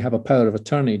 Do they have a power of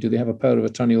attorney? Do they have a power of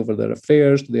attorney over their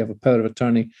affairs? Do they have a power of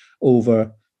attorney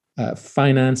over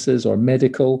finances or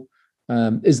medical?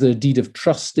 Is there a deed of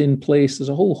trust in place? There's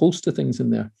a whole host of things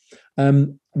in there.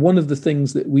 One of the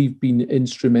things that we've been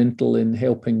instrumental in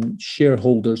helping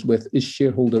shareholders with is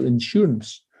shareholder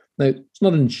insurance. Now, it's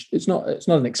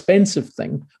not an expensive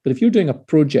thing, but if you're doing a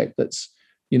project that's,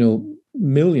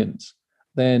 millions,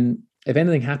 then if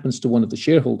anything happens to one of the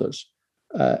shareholders,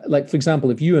 like for example,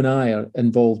 if you and I are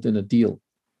involved in a deal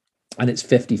and it's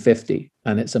 50-50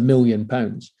 and it's £1 million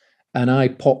and I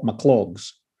pop my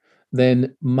clogs,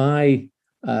 then my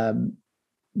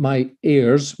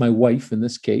heirs, my wife in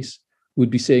this case, would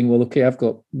be saying, well, okay, I've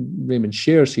got Raymond's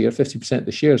shares here, 50% of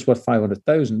the shares worth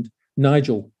 500,000.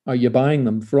 Nigel, are you buying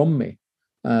them from me?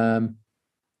 Are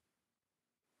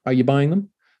you buying them?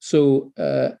 So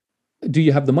do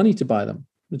you have the money to buy them?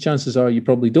 The chances are you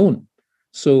probably don't.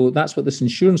 So that's what this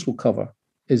insurance will cover,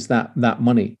 is that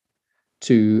money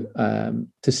to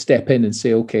step in and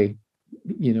say, okay,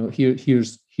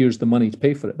 here's the money to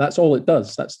pay for it. That's all it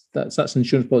does. That's an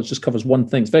insurance policy. It just covers one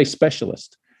thing. It's very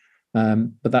specialist,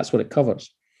 but that's what it covers.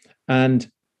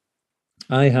 And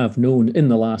I have known in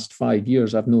the last 5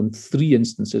 years, I've known 3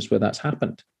 instances where that's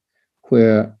happened,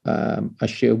 where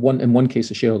in one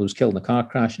case, a shareholder was killed in a car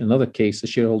crash. In another case, a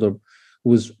shareholder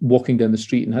was walking down the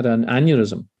street and had an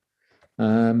aneurysm,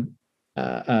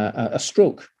 a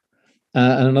stroke.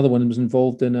 And another one was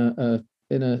involved in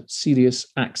a serious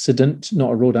accident,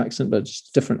 not a road accident, but just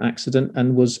a different accident,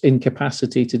 and was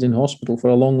incapacitated in hospital for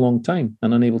a long, long time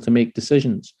and unable to make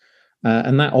decisions.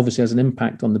 And that obviously has an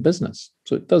impact on the business.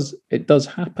 So it does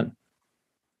happen.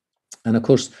 And of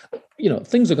course,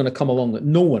 things are going to come along that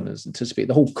no one has anticipated.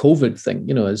 The whole COVID thing,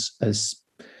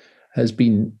 has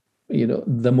been,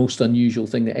 the most unusual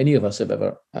thing that any of us have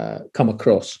ever come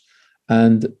across.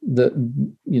 And the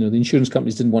insurance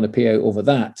companies didn't want to pay out over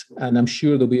that. And I'm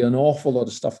sure there'll be an awful lot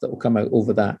of stuff that will come out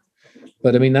over that.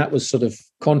 But I mean, that was sort of,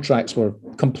 contracts were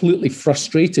completely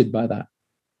frustrated by that.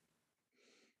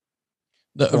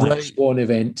 Black Swan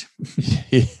event.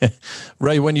 Yeah.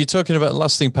 Ray, when you're talking about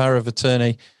lasting power of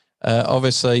attorney,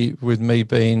 obviously with me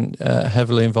being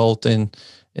heavily involved in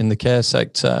the care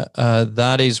sector,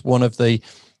 that is one of the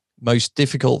most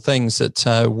difficult things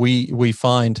that we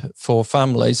find for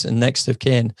families and next of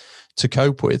kin to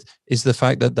cope with, is the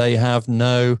fact that they have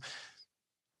no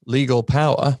legal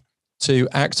power to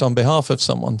act on behalf of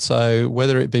someone. So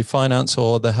whether it be finance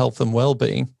or the health and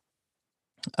well-being,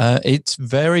 it's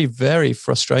very, very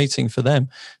frustrating for them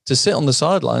to sit on the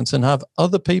sidelines and have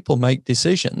other people make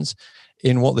decisions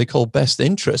in what they call best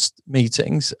interest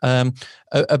meetings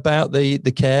about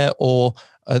the care or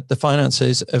the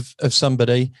finances of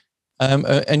somebody.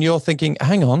 And you're thinking,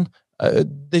 hang on,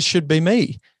 this should be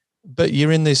me. But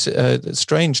you're in this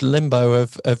strange limbo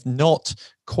of not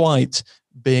quite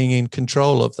being in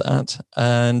control of that.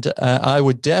 And I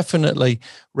would definitely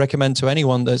recommend to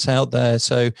anyone that's out there,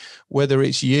 so whether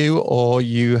it's you or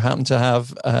you happen to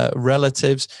have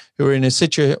relatives who are in a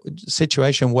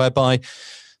situation whereby,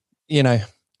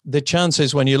 the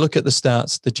chances, when you look at the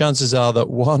stats, the chances are that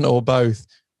one or both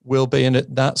will be in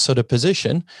that sort of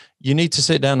position, you need to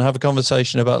sit down and have a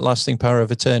conversation about lasting power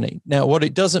of attorney. Now, what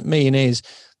it doesn't mean is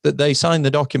that they sign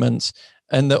the documents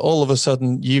and that all of a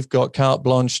sudden you've got carte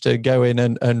blanche to go in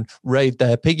and raid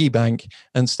their piggy bank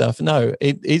and stuff. No,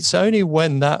 it's only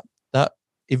when that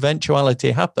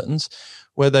eventuality happens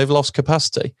where they've lost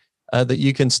capacity that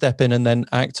you can step in and then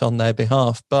act on their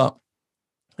behalf. But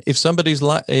if somebody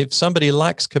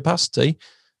lacks capacity,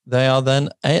 they are then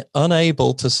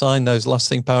unable to sign those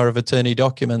lasting power of attorney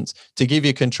documents to give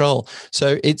you control.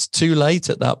 So it's too late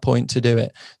at that point to do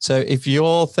it. So if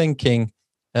you're thinking,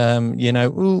 I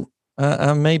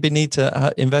maybe need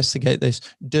to investigate this,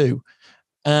 do.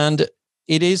 And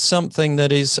it is something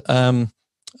that is, a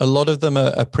lot of them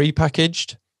are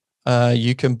prepackaged.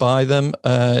 You can buy them,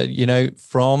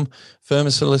 from firm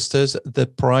solicitors. The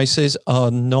prices are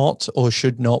not or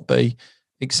should not be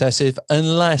excessive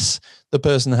unless the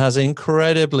person has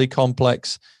incredibly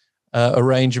complex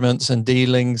arrangements and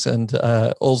dealings and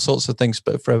all sorts of things.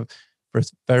 But for a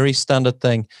very standard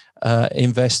thing,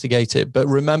 investigate it. But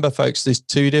remember, folks, there's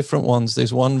 2 different ones.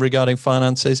 There's one regarding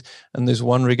finances and there's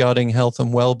one regarding health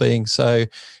and well-being. So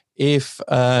if,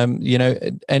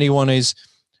 anyone is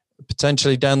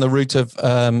potentially down the route of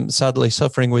sadly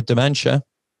suffering with dementia,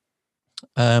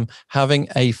 having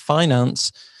a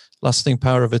finance lasting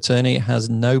power of attorney has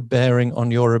no bearing on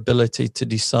your ability to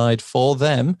decide for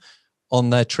them on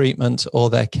their treatment or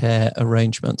their care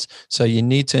arrangements. So you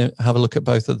need to have a look at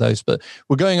both of those. But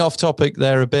we're going off topic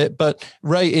there a bit. But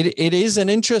Ray, it is an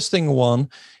interesting one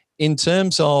in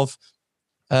terms of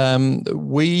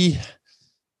we've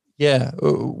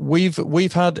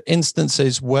had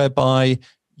instances whereby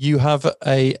you have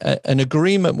an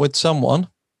agreement with someone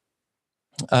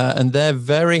and they're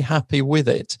very happy with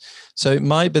it. So it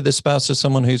might be the spouse of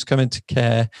someone who's come into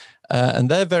care and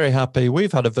they're very happy.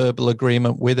 We've had a verbal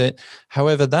agreement with it.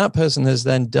 However, that person has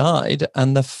then died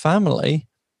and the family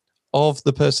of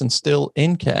the person still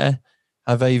in care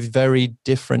have a very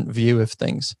different view of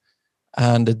things.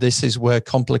 And this is where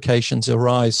complications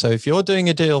arise. So if you're doing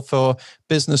a deal for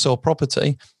business or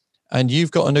property and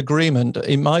you've got an agreement,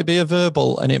 it might be a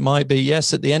verbal and it might be,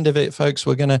 yes, at the end of it, folks,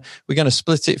 we're going to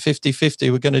split it 50-50.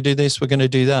 We're going to do this, we're going to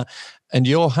do that. And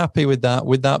you're happy with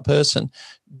that person.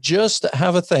 Just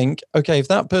have a think, okay, if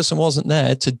that person wasn't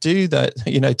there to do that,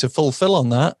 to fulfill on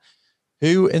that,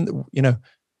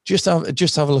 just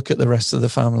have a look at the rest of the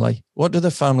family. What do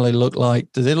the family look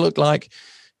like? Do they look like,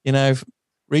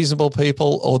 reasonable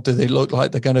people, or do they look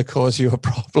like they're going to cause you a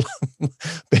problem?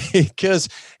 Because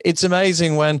it's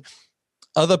amazing when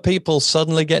other people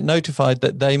suddenly get notified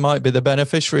that they might be the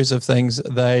beneficiaries of things,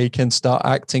 they can start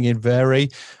acting in very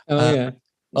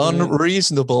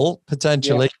unreasonable,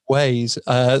 potentially, ways.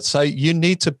 So you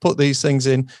need to put these things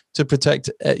in to protect,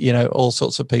 all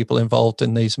sorts of people involved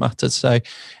in these matters. So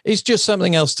it's just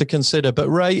something else to consider. But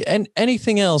Ray,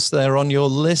 anything else there on your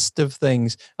list of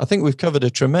things? I think we've covered a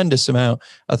tremendous amount.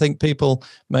 I think people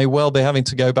may well be having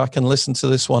to go back and listen to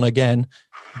this one again,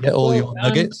 get all your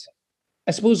nuggets.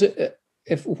 I suppose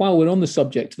if while we're on the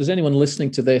subject, if there's anyone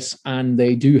listening to this and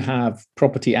they do have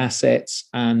property assets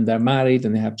and they're married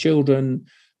and they have children,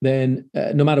 then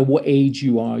no matter what age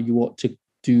you are, you ought to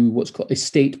do what's called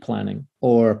estate planning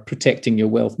or protecting your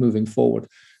wealth moving forward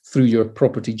through your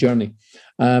property journey.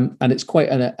 And it's quite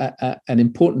an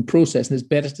important process, and it's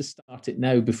better to start it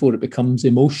now before it becomes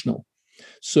emotional.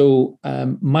 So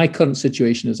my current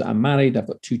situation is I'm married, I've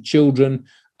got 2 children,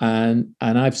 and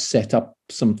I've set up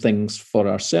some things for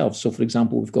ourselves. So for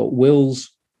example, we've got wills,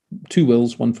 2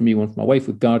 wills, one for me, one for my wife,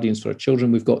 with guardians for our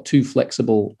children. We've got 2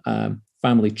 flexible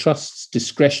family trusts,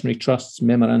 discretionary trusts,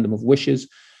 memorandum of wishes.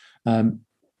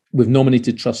 We've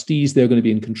nominated trustees. They're going to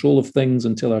be in control of things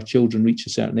until our children reach a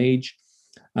certain age.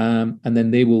 And then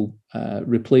they will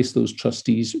replace those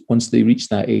trustees once they reach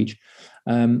that age.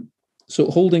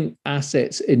 So holding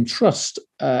assets in trust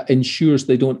ensures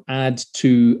they don't add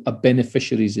to a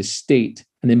beneficiary's estate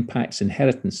and impacts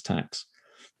inheritance tax.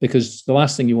 Because the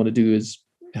last thing you want to do is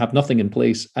have nothing in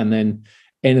place and then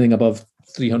anything above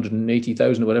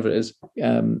 380,000 or whatever it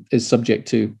is subject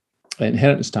to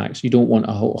inheritance tax. You don't want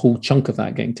a whole chunk of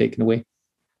that getting taken away.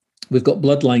 We've got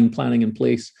bloodline planning in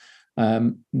place,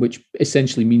 which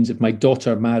essentially means if my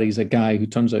daughter marries a guy who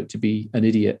turns out to be an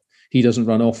idiot, he doesn't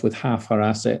run off with half her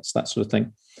assets, that sort of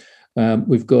thing.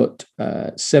 We've got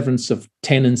severance of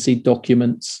tenancy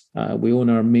documents. We own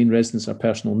our main residence, our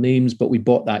personal names, but we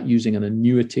bought that using an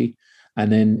annuity.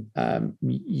 And then,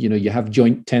 you have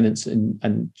joint tenants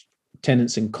and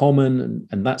tenants in common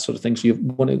and that sort of thing. So you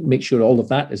want to make sure all of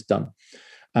that is done.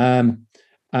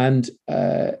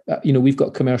 We've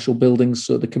got commercial buildings.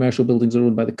 So the commercial buildings are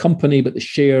owned by the company, but the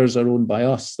shares are owned by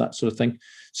us, that sort of thing.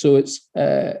 So it's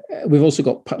we've also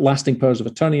got lasting powers of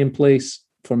attorney in place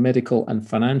for medical and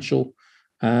financial.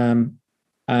 We're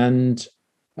doing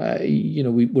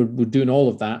all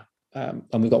of that. And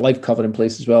we've got life cover in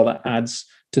place as well that adds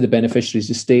to the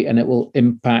beneficiary's estate, and it will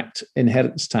impact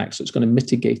inheritance tax. So it's going to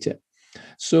mitigate it.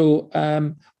 So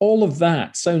all of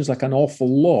that sounds like an awful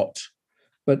lot,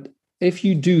 but if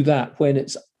you do that when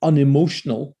it's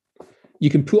unemotional, you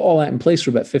can put all that in place for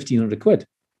about 1,500 quid.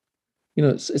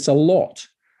 It's a lot.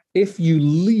 If you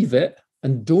leave it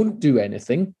and don't do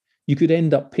anything, you could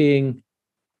end up paying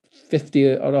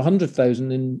 50 or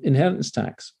 100,000 in inheritance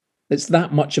tax. It's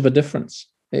that much of a difference.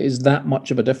 It is that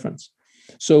much of a difference.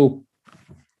 So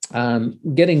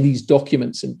getting these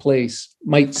documents in place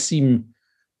might seem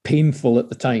painful at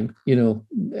the time, and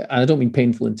I don't mean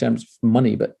painful in terms of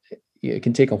money, but it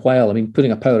can take a while. I mean,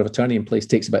 putting a power of attorney in place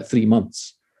takes about 3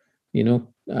 months. I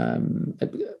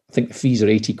think the fees are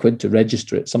 80 quid to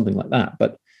register it, something like that.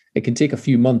 But it can take a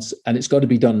few months, and it's got to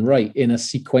be done right in a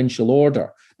sequential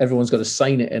order. Everyone's got to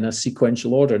sign it in a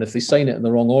sequential order. And if they sign it in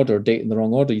the wrong order, date in the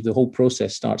wrong order, the whole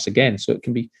process starts again. So it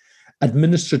can be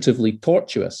administratively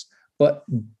tortuous, but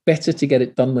better to get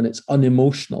it done when it's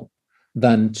unemotional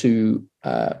than to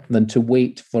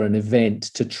wait for an event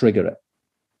to trigger it.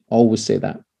 Always say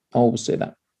that.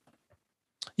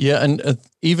 Yeah, and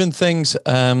even things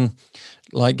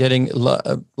like getting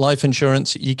life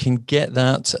insurance, you can get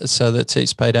that so that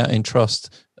it's paid out in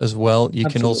trust as well. You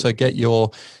can also get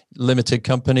your limited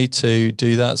company to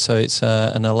do that, so it's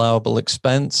an allowable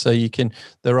expense. So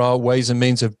there are ways and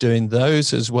means of doing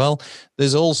those as well.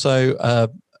 There's also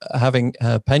having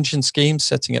pension schemes,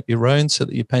 setting up your own so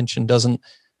that your pension doesn't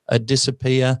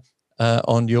disappear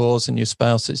on yours and your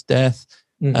spouse's death.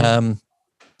 Mm-hmm.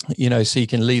 So you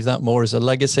can leave that more as a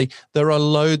legacy. There are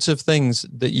loads of things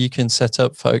that you can set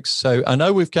up, folks. So I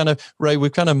know we've kind of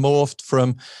morphed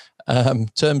from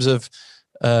terms of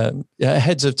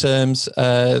heads of terms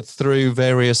through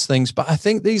various things, but I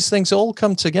think these things all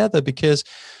come together because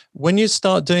when you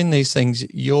start doing these things,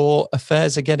 your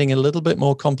affairs are getting a little bit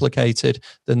more complicated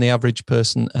than the average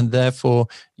person, and therefore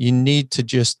you need to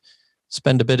just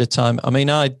spend a bit of time. I mean,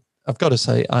 I've got to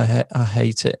say, I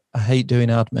hate it. I hate doing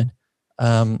admin.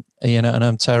 And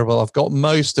I'm terrible. I've got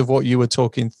most of what you were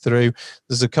talking through.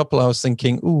 There's a couple I was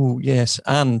thinking, ooh, yes,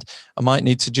 and I might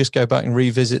need to just go back and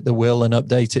revisit the will and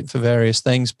update it for various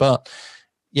things. But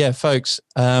yeah, folks,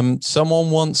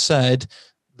 someone once said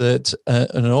that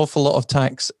an awful lot of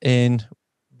tax in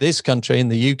this country, in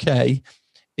the UK,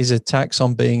 is a tax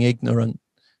on being ignorant.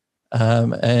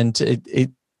 And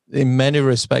it in many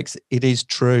respects, it is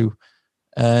true.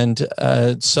 And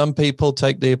some people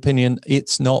take the opinion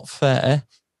it's not fair.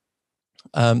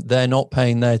 They're not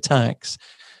paying their tax.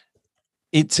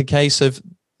 It's a case of,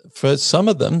 for some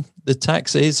of them, the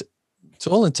tax is, to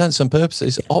all intents and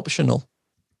purposes, optional.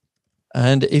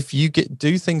 And if you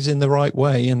do things in the right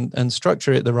way and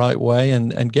structure it the right way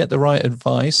and get the right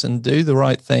advice and do the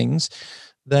right things,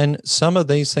 then some of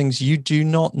these things you do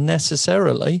not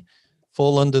necessarily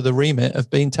fall under the remit of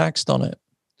being taxed on it.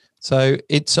 So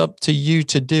it's up to you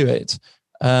to do it,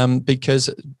 because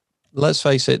let's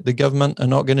face it, the government are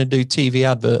not going to do TV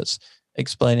adverts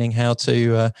explaining how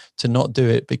to not do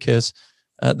it, because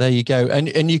there you go.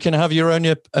 And you can have your own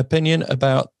opinion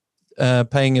about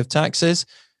paying of taxes.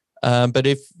 But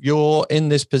if you're in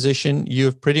this position,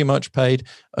 you've pretty much paid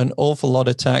an awful lot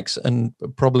of tax, and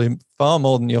probably far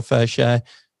more than your fair share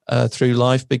through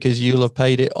life, because you'll have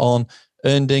paid it on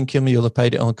earned income, you'll have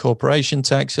paid it on corporation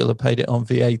tax, you'll have paid it on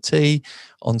VAT,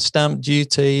 on stamp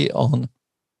duty, on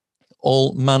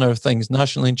all manner of things,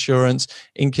 national insurance,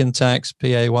 income tax,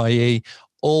 PAYE,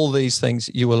 all these things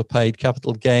you will have paid,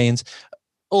 capital gains,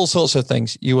 all sorts of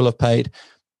things you will have paid.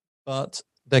 But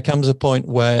there comes a point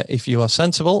where if you are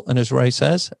sensible, and as Ray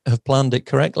says, have planned it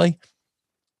correctly,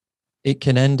 it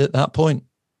can end at that point.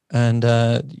 And,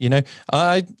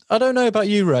 I don't know about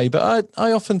you, Ray, but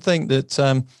I often think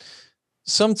that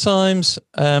sometimes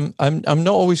I'm not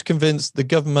always convinced the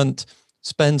government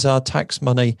spends our tax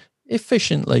money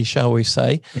efficiently, shall we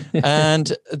say.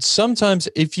 And sometimes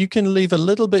if you can leave a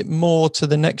little bit more to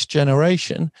the next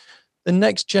generation, the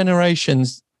next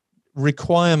generation's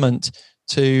requirement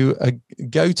to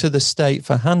go to the state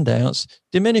for handouts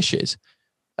diminishes.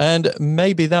 And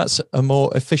maybe that's a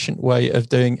more efficient way of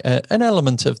doing an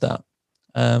element of that.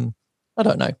 I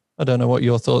don't know. I don't know what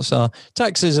your thoughts are.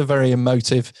 Tax is a very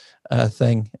emotive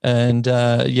thing, and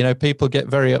people get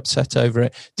very upset over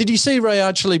it. Did you see, Ray,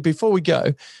 actually, before we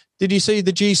go, did you see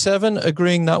the G7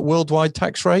 agreeing that worldwide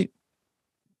tax rate?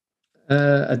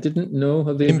 I didn't know.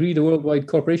 Have they agreed a worldwide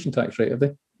corporation tax rate, have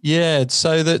they? Yeah,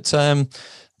 so that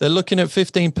they're looking at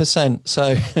 15%.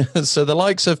 So the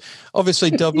likes of, obviously,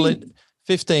 Dublin,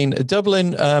 15.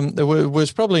 Dublin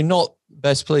was probably not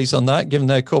best pleased on that, given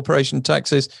their corporation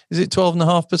taxes. Is it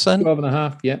 12.5%?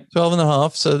 12.5%, yeah.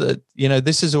 12.5%. So that,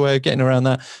 this is a way of getting around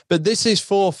that. But this is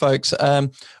for, folks,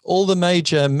 all the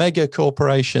major mega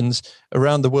corporations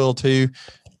around the world who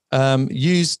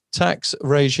use tax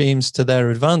regimes to their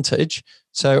advantage.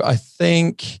 So I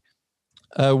think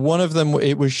one of them,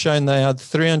 it was shown they had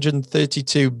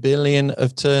 332 billion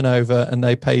of turnover and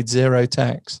they paid zero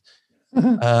tax.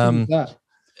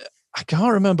 I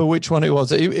can't remember which one it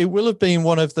was. It will have been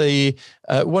one of the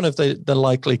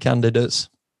likely candidates.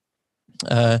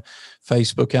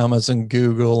 Facebook, Amazon,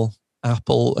 Google,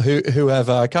 Apple,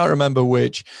 whoever. I can't remember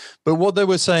which. But what they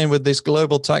were saying with this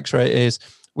global tax rate is,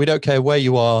 we don't care where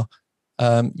you are,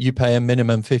 you pay a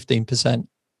minimum 15%.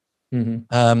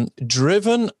 Mm-hmm.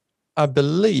 Driven, I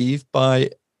believe, by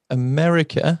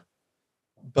America,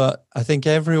 but I think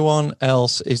everyone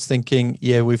else is thinking,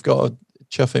 yeah, we've got a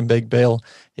chuffing big bill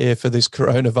here for this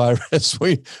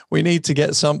coronavirus. We need to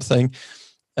get something.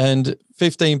 And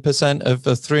 15% of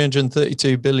a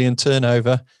 332 billion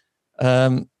turnover,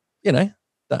 that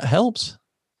helps.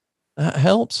 That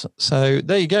helps. So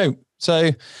there you go.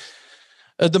 So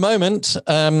at the moment,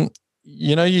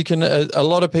 you can, a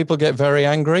lot of people get very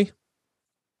angry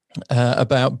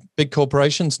about big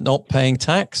corporations not paying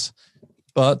tax.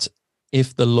 But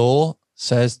if the law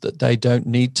says that they don't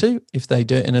need to, if they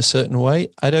do it in a certain way,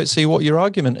 I don't see what your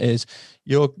argument is.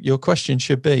 Your question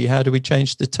should be, how do we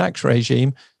change the tax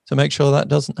regime to make sure that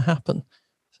doesn't happen?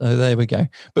 So there we go.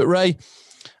 But Ray,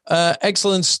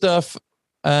 excellent stuff.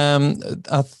 I'm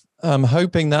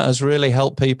hoping that has really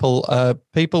helped people.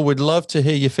 People would love to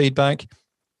hear your feedback.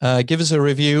 Give us a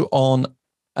review on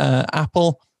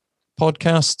Apple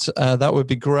Podcasts. That would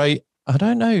be great. I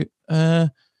don't know.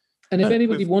 And if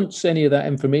anybody wants any of that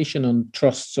information on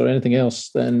trusts or anything else,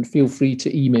 then feel free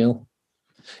to email.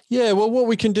 Yeah, well, what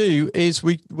we can do is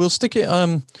we'll stick it.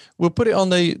 We'll put it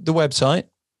on the website,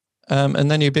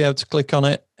 and then you'll be able to click on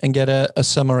it and get a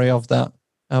summary of that.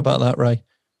 How about that, Ray?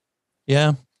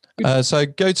 Yeah. So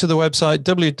go to the website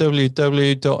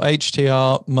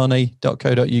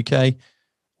www.htrmoney.co.uk.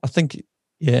 I think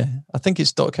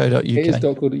it's .co.uk. It is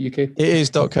 .co.uk. It is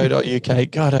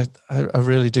 .co.uk. God, I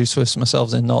really do twist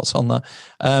myself in knots on that.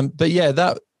 But yeah,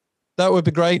 that would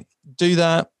be great. Do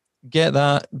that. Get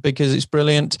that because it's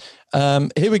brilliant.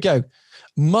 Here we go.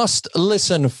 Must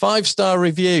listen. 5-star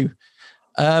review.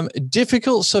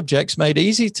 Difficult subjects made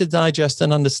easy to digest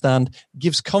and understand,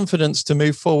 gives confidence to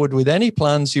move forward with any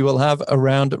plans you will have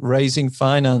around raising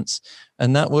finance.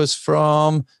 And that was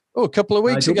from a couple of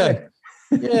weeks ago.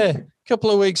 Yeah, a couple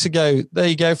of weeks ago. There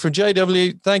you go, from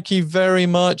JW. Thank you very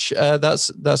much.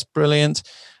 That's brilliant.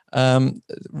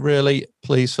 Really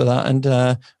pleased for that.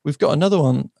 And we've got another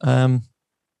one.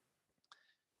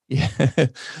 Yeah,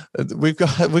 we've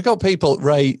got people,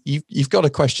 Ray, you've got to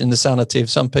question the sanity of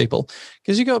some people,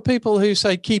 because you've got people who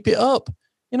say, keep it up,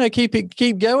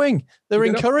 keep going. They're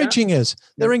encouraging us.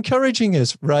 They're encouraging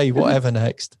us. Ray, whatever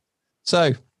next.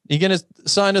 So you're going to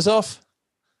sign us off?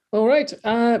 All right.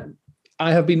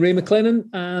 I have been Ray McLennan,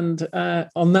 and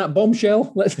on that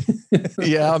bombshell,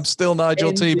 yeah, I'm still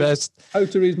Nigel T. Best. How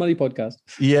to Raise Money podcast.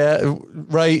 Yeah,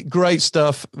 Ray, great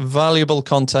stuff. Valuable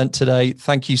content today.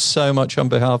 Thank you so much on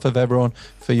behalf of everyone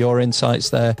for your insights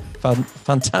there.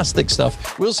 Fantastic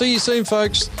stuff. We'll see you soon,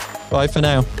 folks. Bye for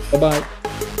now. Bye-bye.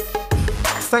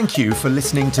 Thank you for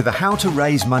listening to the How to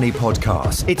Raise Money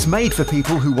podcast. It's made for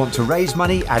people who want to raise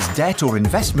money as debt or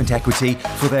investment equity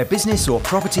for their business or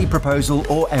property proposal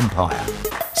or empire.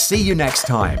 See you next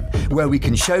time, where we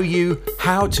can show you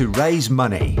how to raise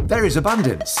money. There is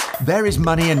abundance. There is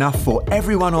money enough for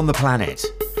everyone on the planet.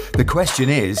 The question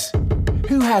is,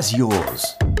 who has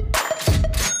yours?